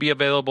podcast would be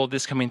available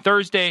this coming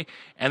Thursday,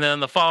 and then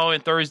the following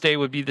Thursday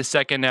would be the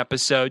second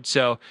episode.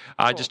 So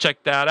just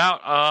check that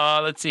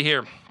out. Let's see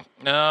here.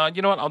 You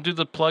know what? I'll do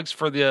the plugs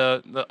for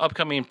the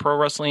upcoming pro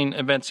wrestling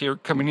events here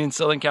coming in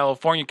Southern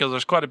California because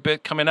there's quite a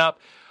bit coming up.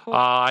 Cool.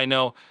 I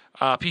know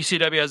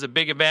PCW has a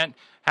big event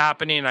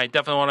happening, and I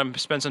definitely want to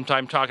spend some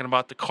time talking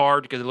about the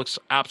card because it looks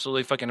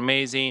absolutely fucking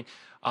amazing.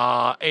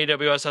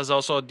 AWS has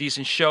also a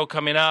decent show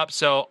coming up,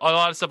 so a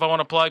lot of stuff I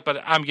want to plug,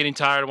 but I'm getting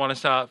tired. I want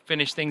to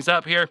finish things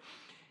up here.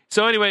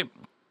 So anyway,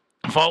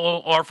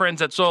 follow our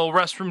friends at Soul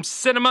Restroom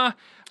Cinema.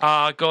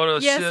 Go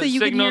to so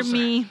you Signals. Can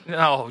hear me.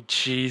 Oh,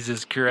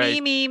 Jesus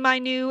Christ. Me, my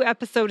new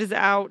episode is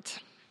out.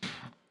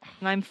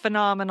 And I'm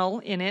phenomenal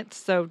in it,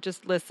 so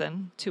just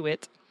listen to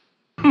it.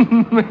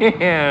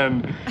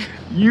 Man,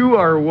 you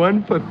are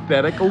one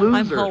pathetic loser.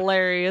 I'm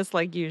hilarious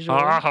like usual.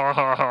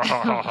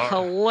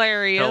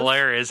 Hilarious.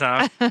 Hilarious,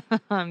 huh?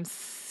 I'm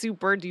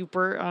super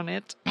duper on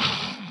it.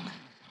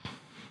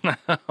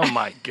 Oh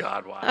my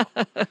God! Wow.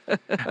 All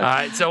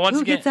right. So once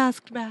Who again, gets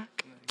asked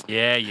back?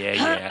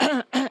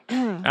 Yeah.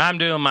 I'm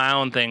doing my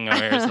own thing over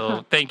here,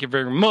 so thank you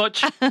very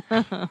much.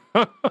 A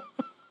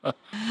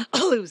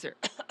loser.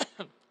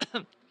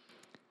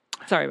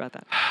 Sorry about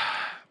that.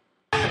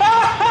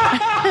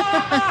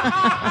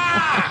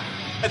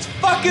 It's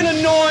fucking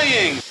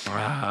annoying.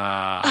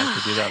 I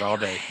could do that all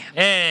day.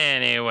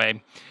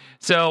 Anyway,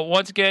 so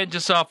once again,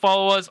 just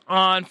follow us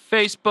on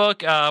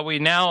Facebook. We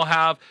now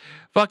have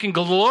fucking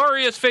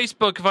glorious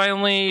Facebook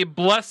finally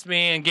blessed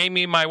me and gave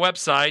me my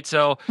website.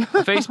 So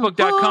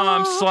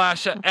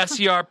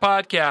facebook.com/SER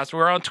podcast.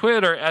 We're on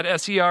Twitter at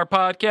SER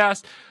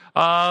podcast.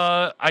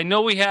 I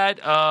know we had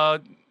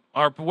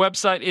our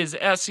website is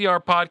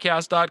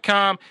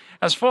SERpodcast.com.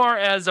 As far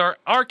as our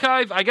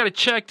archive, I got to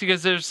check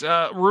because there's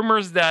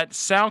rumors that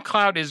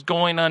SoundCloud is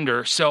going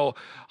under. So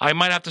I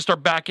might have to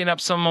start backing up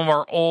some of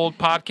our old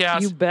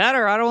podcasts. You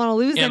better. I don't want to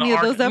lose any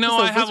of those episodes. No,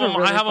 I have them.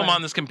 I have them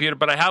on this computer,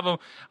 but I have them.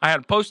 I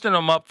had posted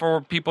them up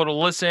for people to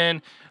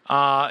listen.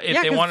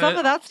 If they wanted, some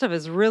of that stuff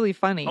is really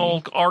funny.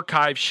 Old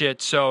archive shit.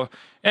 So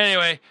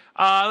anyway,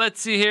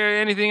 let's see here.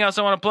 Anything else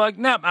I want to plug?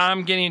 Nope,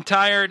 I'm getting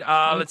tired.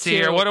 Let's see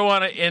here. What do I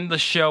want to end the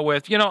show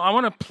with? I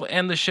want to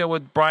end the show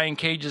with Brian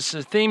Cage's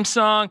theme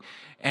song.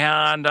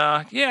 And,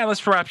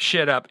 let's wrap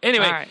shit up.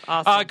 Anyway, all right,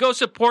 awesome. Go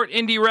support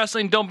indie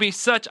wrestling. Don't be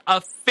such a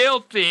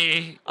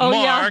filthy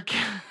mark.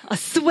 Yeah. A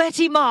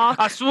sweaty mark.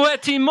 A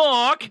sweaty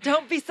mark.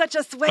 Don't be such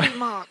a sweaty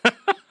mark.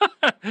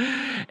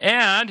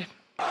 And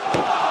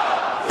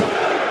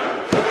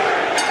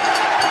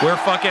we're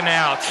fucking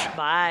out.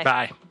 Bye.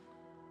 Bye.